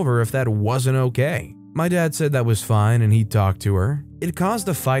coming over if that wasn't okay. My dad said that was fine and he'd talk to her. It caused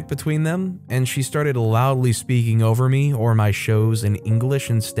a fight between them, and she started loudly speaking over me or my shows in English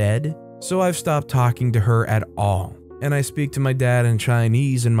instead, so I've stopped talking to her at all. And I speak to my dad in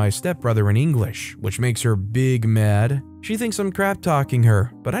Chinese and my stepbrother in English, which makes her big mad. She thinks I'm crap talking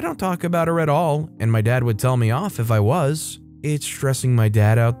her, but I don't talk about her at all, and my dad would tell me off if I was. It's stressing my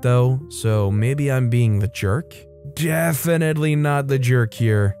dad out though, so maybe I'm being the jerk? Definitely not the jerk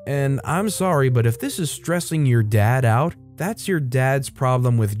here, and I'm sorry, but if this is stressing your dad out, that's your dad's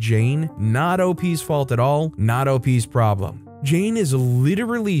problem with Jane, not OP's fault at all, not OP's problem. Jane is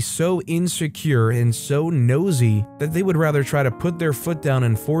literally so insecure and so nosy that they would rather try to put their foot down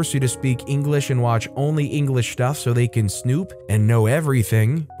and force you to speak English and watch only English stuff so they can snoop and know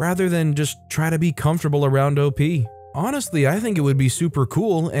everything, rather than just try to be comfortable around OP. Honestly, I think it would be super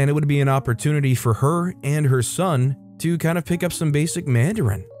cool, and it would be an opportunity for her and her son to kind of pick up some basic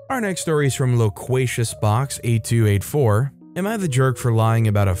Mandarin. Our next story is from Loquacious Box 8284. Am I the jerk for lying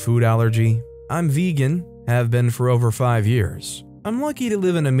about a food allergy? I'm vegan, have been for over 5 years. I'm lucky to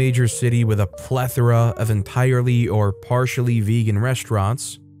live in a major city with a plethora of entirely or partially vegan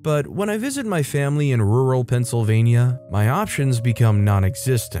restaurants, but when I visit my family in rural Pennsylvania, my options become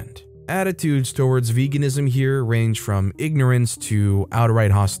non-existent. Attitudes towards veganism here range from ignorance to outright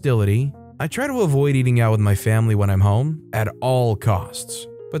hostility. I try to avoid eating out with my family when I'm home at all costs,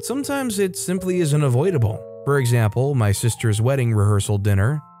 but sometimes it simply isn't avoidable. For example, my sister's wedding rehearsal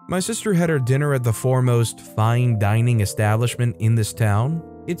dinner. My sister had her dinner at the foremost fine dining establishment in this town.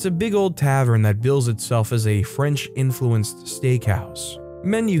 It's a big old tavern that bills itself as a French-influenced steakhouse.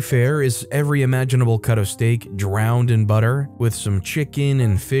 Menu fare is every imaginable cut of steak drowned in butter, with some chicken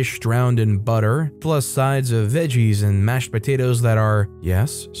and fish drowned in butter, plus sides of veggies and mashed potatoes that are,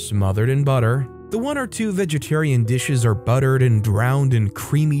 yes, smothered in butter. The one or two vegetarian dishes are buttered and drowned in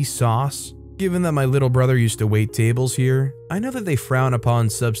creamy sauce. Given that my little brother used to wait tables here, I know that they frown upon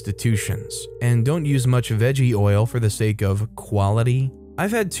substitutions and don't use much veggie oil for the sake of quality.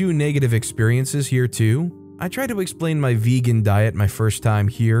 I've had 2 negative experiences here too. I tried to explain my vegan diet my first time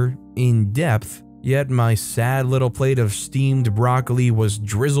here in depth, yet my sad little plate of steamed broccoli was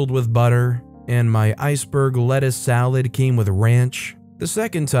drizzled with butter, and my iceberg lettuce salad came with ranch. The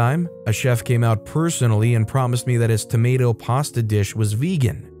second time, a chef came out personally and promised me that his tomato pasta dish was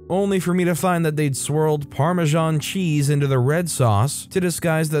vegan, only for me to find that they'd swirled Parmesan cheese into the red sauce to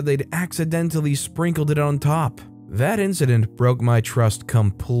disguise that they'd accidentally sprinkled it on top. That incident broke my trust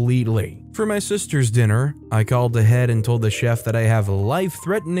completely. For my sister's dinner, I called ahead and told the chef that I have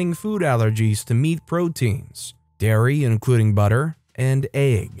life-threatening food allergies to meat proteins, dairy including butter, and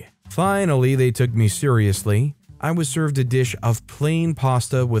egg. Finally, they took me seriously. I was served a dish of plain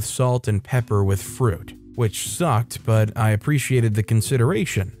pasta with salt and pepper with fruit, which sucked, but I appreciated the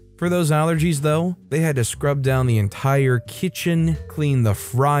consideration. For those allergies though, they had to scrub down the entire kitchen, clean the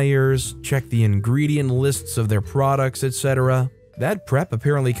fryers, check the ingredient lists of their products, etc. That prep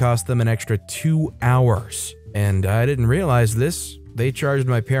apparently cost them an extra 2 hours. And I didn't realize this. They charged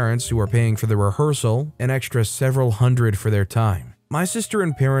my parents, who were paying for the rehearsal, an extra several hundred for their time. My sister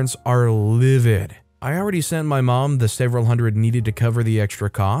and parents are livid. I already sent my mom the several hundred needed to cover the extra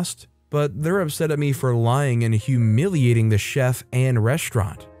cost, but they're upset at me for lying and humiliating the chef and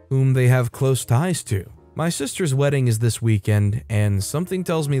restaurant, whom they have close ties to. My sister's wedding is this weekend, and something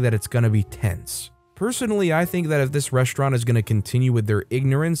tells me that it's gonna be tense. Personally, I think that if this restaurant is gonna continue with their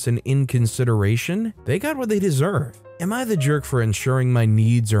ignorance and inconsideration, they got what they deserve. Am I the jerk for ensuring my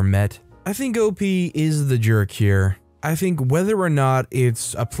needs are met? I think OP is the jerk here. I think whether or not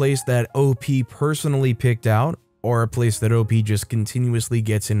it's a place that OP personally picked out, or a place that OP just continuously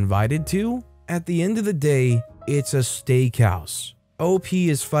gets invited to, at the end of the day, it's a steakhouse. OP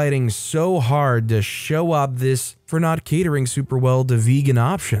is fighting so hard to show up this for not catering super well to vegan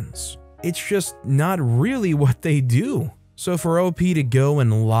options. It's just not really what they do. So for OP to go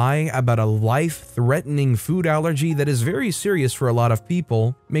and lie about a life-threatening food allergy that is very serious for a lot of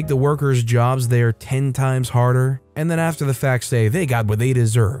people, make the workers' jobs there 10 times harder, and then after the fact say they got what they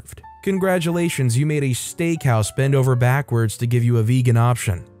deserved. Congratulations, you made a steakhouse bend over backwards to give you a vegan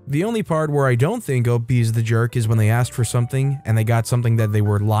option. The only part where I don't think OP is the jerk is when they asked for something and they got something that they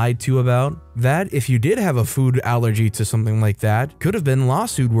were lied to about. That, if you did have a food allergy to something like that, could have been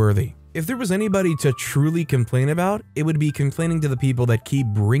lawsuit worthy. If there was anybody to truly complain about, it would be complaining to the people that keep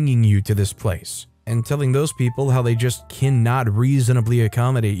bringing you to this place and telling those people how they just cannot reasonably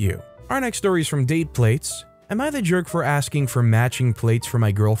accommodate you. Our next story is from Date Plates. Am I the jerk for asking for matching plates for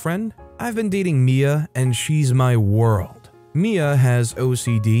my girlfriend? I've been dating Mia and she's my world. Mia has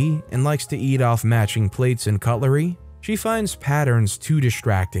OCD and likes to eat off matching plates and cutlery. She finds patterns too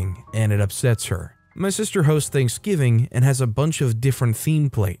distracting and it upsets her. My sister hosts Thanksgiving and has a bunch of different theme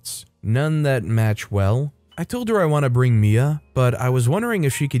plates, none that match well. I told her I want to bring Mia, but I was wondering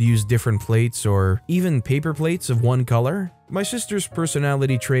if she could use different plates or even paper plates of one color. My sister's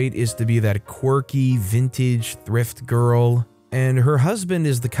personality trait is to be that quirky, vintage thrift girl, and her husband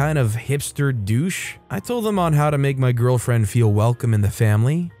is the kind of hipster douche. I told them on how to make my girlfriend feel welcome in the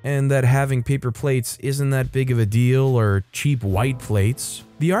family, and that having paper plates isn't that big of a deal or cheap white plates.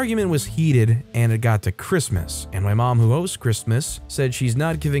 The argument was heated and it got to Christmas, and my mom, who hosts Christmas, said she's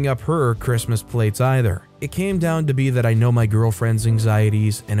not giving up her Christmas plates either. It came down to be that I know my girlfriend's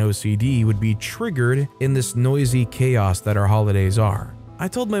anxieties and OCD would be triggered in this noisy chaos that our holidays are. I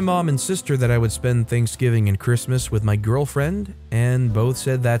told my mom and sister that I would spend Thanksgiving and Christmas with my girlfriend, and both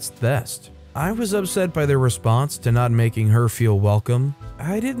said that's best. I was upset by their response to not making her feel welcome.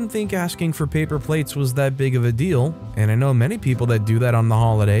 I didn't think asking for paper plates was that big of a deal, and I know many people that do that on the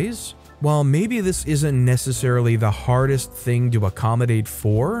holidays. While maybe this isn't necessarily the hardest thing to accommodate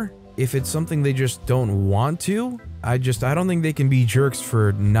for, if it's something they just don't want to, I don't think they can be jerks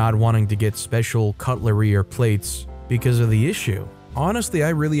for not wanting to get special cutlery or plates because of the issue. Honestly, I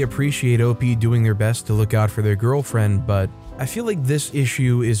really appreciate OP doing their best to look out for their girlfriend, but I feel like this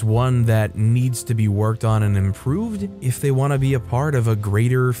issue is one that needs to be worked on and improved if they want to be a part of a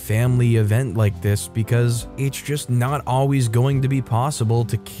greater family event like this, because it's just not always going to be possible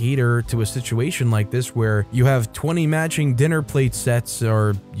to cater to a situation like this where you have 20 matching dinner plate sets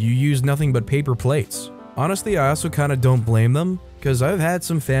or you use nothing but paper plates. Honestly, I also kind of don't blame them, because I've had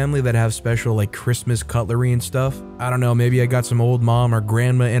some family that have special like Christmas cutlery and stuff. I don't know, maybe I got some old mom or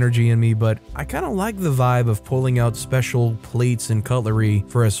grandma energy in me, but I kind of like the vibe of pulling out special plates and cutlery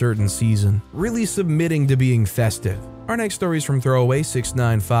for a certain season, really submitting to being festive. Our next story is from Throwaway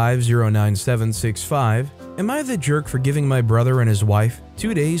 695-09765. Am I the jerk for giving my brother and his wife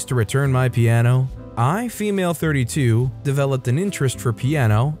 2 days to return my piano? I, female 32, developed an interest for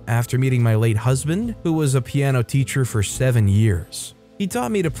piano after meeting my late husband, who was a piano teacher for 7 years. He taught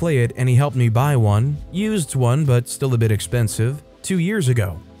me to play it and he helped me buy one, used one but still a bit expensive, 2 years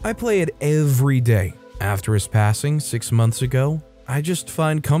ago. I play it every day. After his passing 6 months ago, I just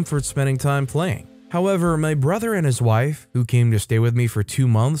find comfort spending time playing. However, my brother and his wife, who came to stay with me for 2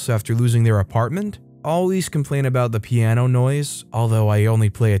 months after losing their apartment, always complain about the piano noise, although I only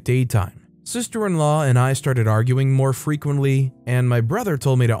play at daytime. Sister-in-law and I started arguing more frequently, and my brother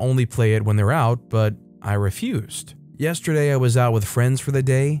told me to only play it when they're out, but I refused. Yesterday I was out with friends for the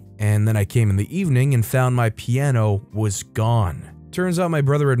day, and then I came in the evening and found my piano was gone. Turns out my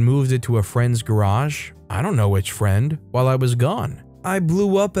brother had moved it to a friend's garage, I don't know which friend, while I was gone. I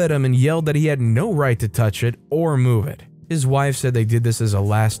blew up at him and yelled that he had no right to touch it or move it. His wife said they did this as a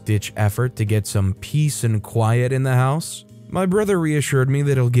last-ditch effort to get some peace and quiet in the house. My brother reassured me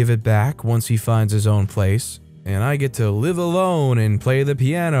that he'll give it back once he finds his own place, and I get to live alone and play the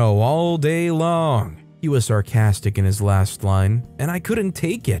piano all day long. He was sarcastic in his last line, and I couldn't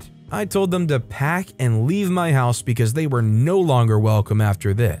take it. I told them to pack and leave my house because they were no longer welcome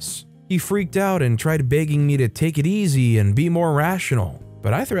after this. He freaked out and tried begging me to take it easy and be more rational,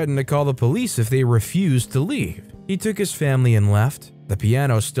 but I threatened to call the police if they refused to leave. He took his family and left. The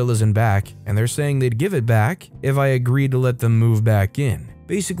piano still isn't back, and they're saying they'd give it back if I agreed to let them move back in,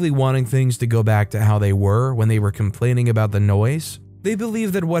 basically wanting things to go back to how they were when they were complaining about the noise. They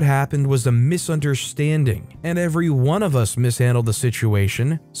believe that what happened was a misunderstanding, and every one of us mishandled the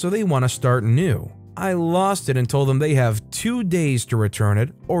situation, so they want to start new. I lost it and told them they have 2 days to return it,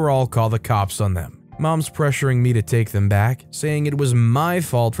 or I'll call the cops on them. Mom's pressuring me to take them back, saying it was my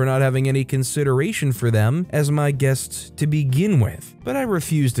fault for not having any consideration for them as my guests to begin with, but I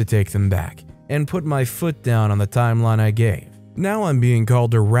refused to take them back and put my foot down on the timeline I gave. Now I'm being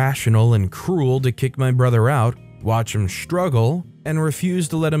called irrational and cruel to kick my brother out, watch him struggle, and refuse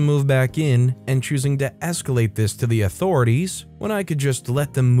to let him move back in, and choosing to escalate this to the authorities when I could just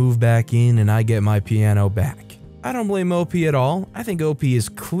let them move back in and I get my piano back. I don't blame OP at all. I think OP is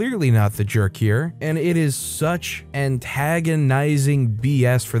clearly not the jerk here, and it is such antagonizing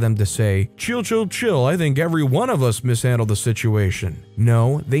BS for them to say, chill, chill, chill, I think every one of us mishandled the situation.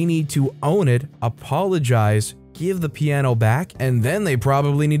 No, they need to own it, apologize, give the piano back, and then they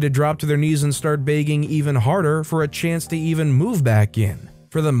probably need to drop to their knees and start begging even harder for a chance to even move back in.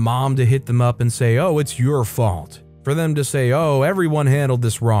 For the mom to hit them up and say, oh, it's your fault. For them to say, oh, everyone handled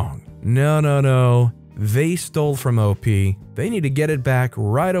this wrong. No. They stole from OP, they need to get it back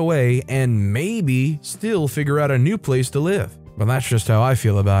right away and maybe still figure out a new place to live. But that's just how I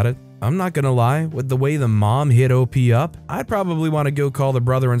feel about it. I'm not gonna lie, with the way the mom hit OP up, I'd probably want to go call the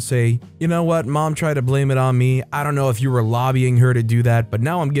brother and say, you know what, mom tried to blame it on me, I don't know if you were lobbying her to do that, but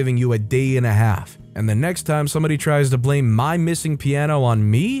now I'm giving you a day and a half. And the next time somebody tries to blame my missing piano on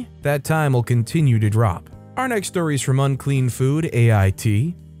me, that time will continue to drop. Our next story is from Unclean Food,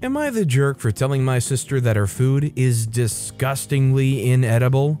 AIT. Am I the jerk for telling my sister that her food is disgustingly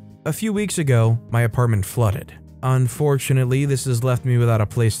inedible? A few weeks ago, my apartment flooded. Unfortunately, this has left me without a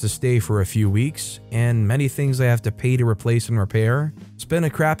place to stay for a few weeks, and many things I have to pay to replace and repair. It's been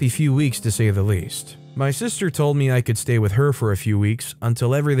a crappy few weeks to say the least. My sister told me I could stay with her for a few weeks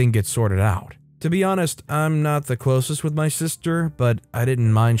until everything gets sorted out. To be honest, I'm not the closest with my sister, but I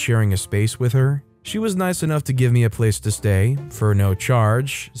didn't mind sharing a space with her. She was nice enough to give me a place to stay, for no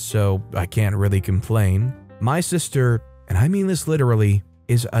charge, so I can't really complain. My sister, and I mean this literally,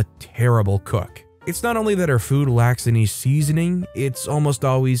 is a terrible cook. It's not only that her food lacks any seasoning, it's almost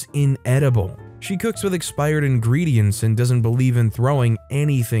always inedible. She cooks with expired ingredients and doesn't believe in throwing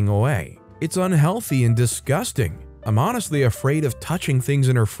anything away. It's unhealthy and disgusting. I'm honestly afraid of touching things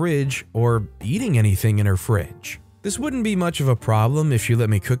in her fridge or eating anything in her fridge. This wouldn't be much of a problem if she let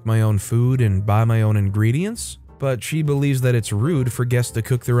me cook my own food and buy my own ingredients, but she believes that it's rude for guests to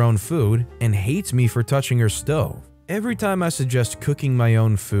cook their own food and hates me for touching her stove. Every time I suggest cooking my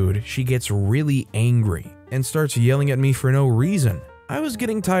own food, she gets really angry. and starts yelling at me for no reason. I was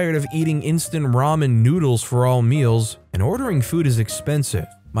getting tired of eating instant ramen noodles for all meals, and ordering food is expensive.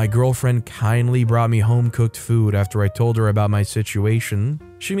 My girlfriend kindly brought me home-cooked food after I told her about my situation.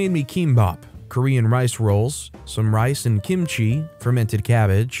 She made me kimbap, Korean rice rolls, some rice and kimchi, fermented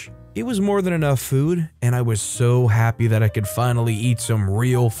cabbage. It was more than enough food, and I was so happy that I could finally eat some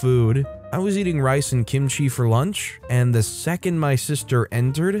real food. I was eating rice and kimchi for lunch, and the second my sister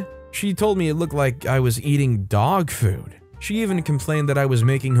entered, she told me it looked like I was eating dog food. She even complained that I was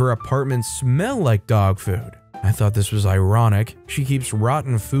making her apartment smell like dog food. I thought this was ironic. She keeps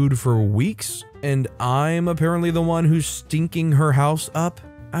rotten food for weeks, and I'm apparently the one who's stinking her house up.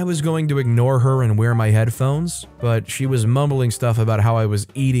 I was going to ignore her and wear my headphones, but she was mumbling stuff about how I was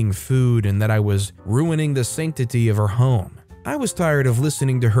eating food and that I was ruining the sanctity of her home. I was tired of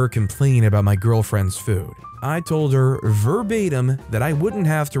listening to her complain about my girlfriend's food. I told her verbatim that I wouldn't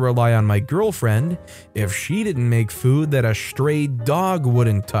have to rely on my girlfriend if she didn't make food that a stray dog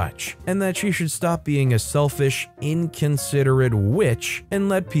wouldn't touch, and that she should stop being a selfish, inconsiderate witch and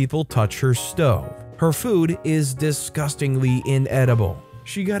let people touch her stove. Her food is disgustingly inedible.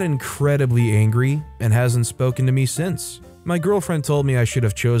 She got incredibly angry and hasn't spoken to me since. My girlfriend told me I should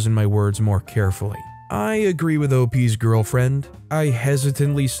have chosen my words more carefully. I agree with OP's girlfriend. I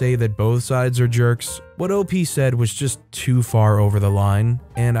hesitantly say that both sides are jerks. What OP said was just too far over the line,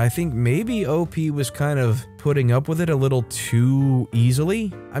 and I think maybe OP was kind of putting up with it a little too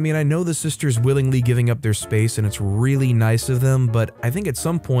easily. I mean, I know the sisters willingly giving up their space and it's really nice of them, but I think at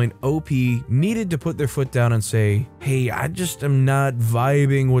some point OP needed to put their foot down and say, hey, I just am not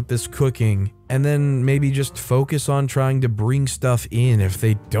vibing with this cooking, and then maybe just focus on trying to bring stuff in if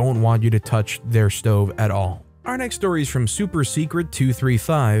they don't want you to touch their stove at all. Our next story is from Super Secret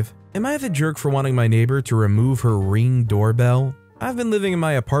 235. Am I the jerk for wanting my neighbor to remove her Ring doorbell? I've been living in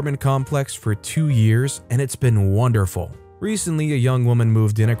my apartment complex for 2 years and it's been wonderful. Recently, a young woman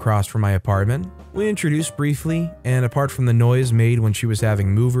moved in across from my apartment. We introduced briefly, and apart from the noise made when she was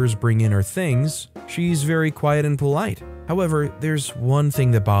having movers bring in her things, she's very quiet and polite. However, there's one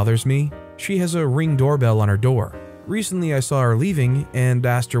thing that bothers me. She has a Ring doorbell on her door. Recently, I saw her leaving and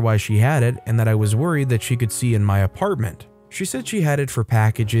asked her why she had it and that I was worried that she could see in my apartment. She said she had it for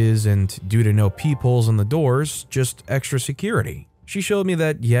packages and due to no peepholes on the doors, just extra security. She showed me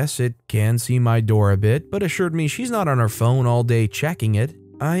that yes, it can see my door a bit, but assured me she's not on her phone all day checking it.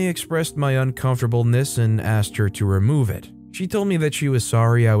 I expressed my uncomfortableness and asked her to remove it. She told me that she was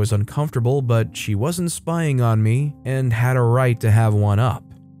sorry I was uncomfortable, but she wasn't spying on me and had a right to have one up.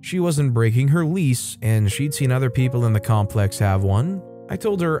 She wasn't breaking her lease and she'd seen other people in the complex have one. I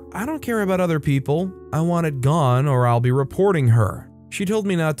told her, I don't care about other people. I want it gone or I'll be reporting her. She told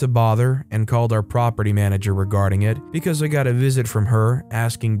me not to bother and called our property manager regarding it because I got a visit from her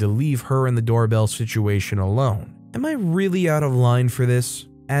asking to leave her and the doorbell situation alone. Am I really out of line for this?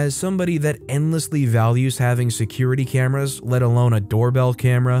 As somebody that endlessly values having security cameras, let alone a doorbell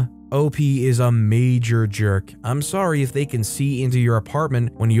camera, OP is a major jerk. I'm sorry if they can see into your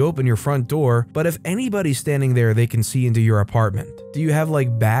apartment when you open your front door, but if anybody's standing there, they can see into your apartment. Do you have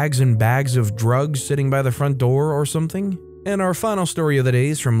like bags and bags of drugs sitting by the front door or something? And our final story of the day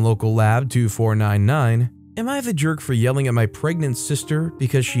is from Local Lab 2499. Am I the jerk for yelling at my pregnant sister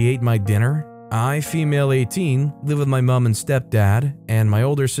because she ate my dinner? I, female 18, live with my mom and stepdad, and my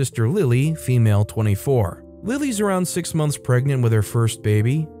older sister Lily, female 24. Lily's around 6 months pregnant with her first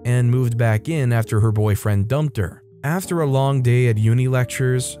baby and moved back in after her boyfriend dumped her. After a long day at uni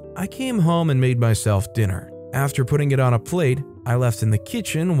lectures, I came home and made myself dinner. After putting it on a plate, I left in the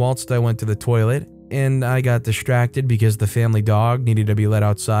kitchen whilst I went to the toilet, and I got distracted because the family dog needed to be let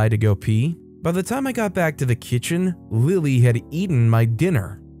outside to go pee. By the time I got back to the kitchen, Lily had eaten my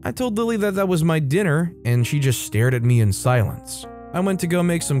dinner. I told Lily that that was my dinner, and she just stared at me in silence. I went to go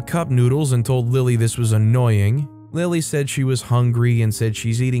make some cup noodles and told Lily this was annoying. Lily said she was hungry and said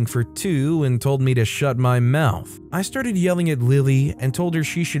she's eating for 2 and told me to shut my mouth. I started yelling at Lily and told her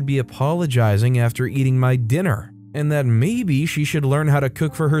she should be apologizing after eating my dinner, and that maybe she should learn how to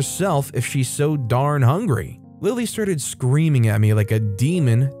cook for herself if she's so darn hungry. Lily started screaming at me like a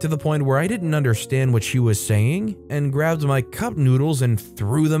demon to the point where I didn't understand what she was saying and grabbed my cup noodles and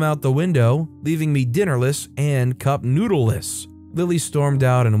threw them out the window, leaving me dinnerless and cup noodleless. Lily stormed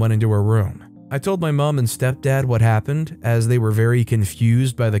out and went into her room. I told my mom and stepdad what happened as they were very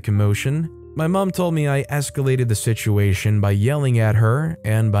confused by the commotion. My mom told me I escalated the situation by yelling at her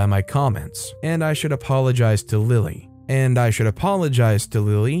and by my comments, and I should apologize to Lily. And that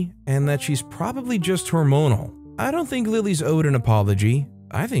she's probably just hormonal. I don't think Lily's owed an apology.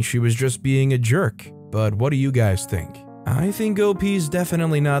 I think she was just being a jerk. But what do you guys think? I think OP's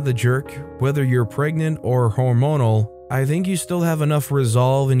definitely not the jerk. Whether you're pregnant or hormonal, I think you still have enough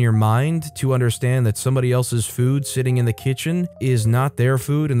resolve in your mind to understand that somebody else's food sitting in the kitchen is not their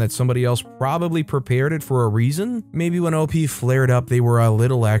food and that somebody else probably prepared it for a reason. Maybe when OP flared up they were a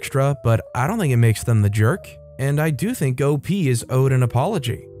little extra, but I don't think it makes them the jerk. And I do think OP is owed an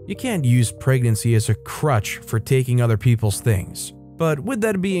apology. You can't use pregnancy as a crutch for taking other people's things. But with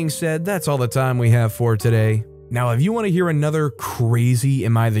that being said, that's all the time we have for today. Now, if you want to hear another crazy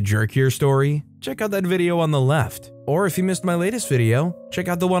Am I the Jerk Here story, check out that video on the left. Or if you missed my latest video, check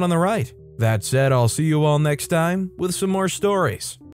out the one on the right. That said, I'll see you all next time with some more stories.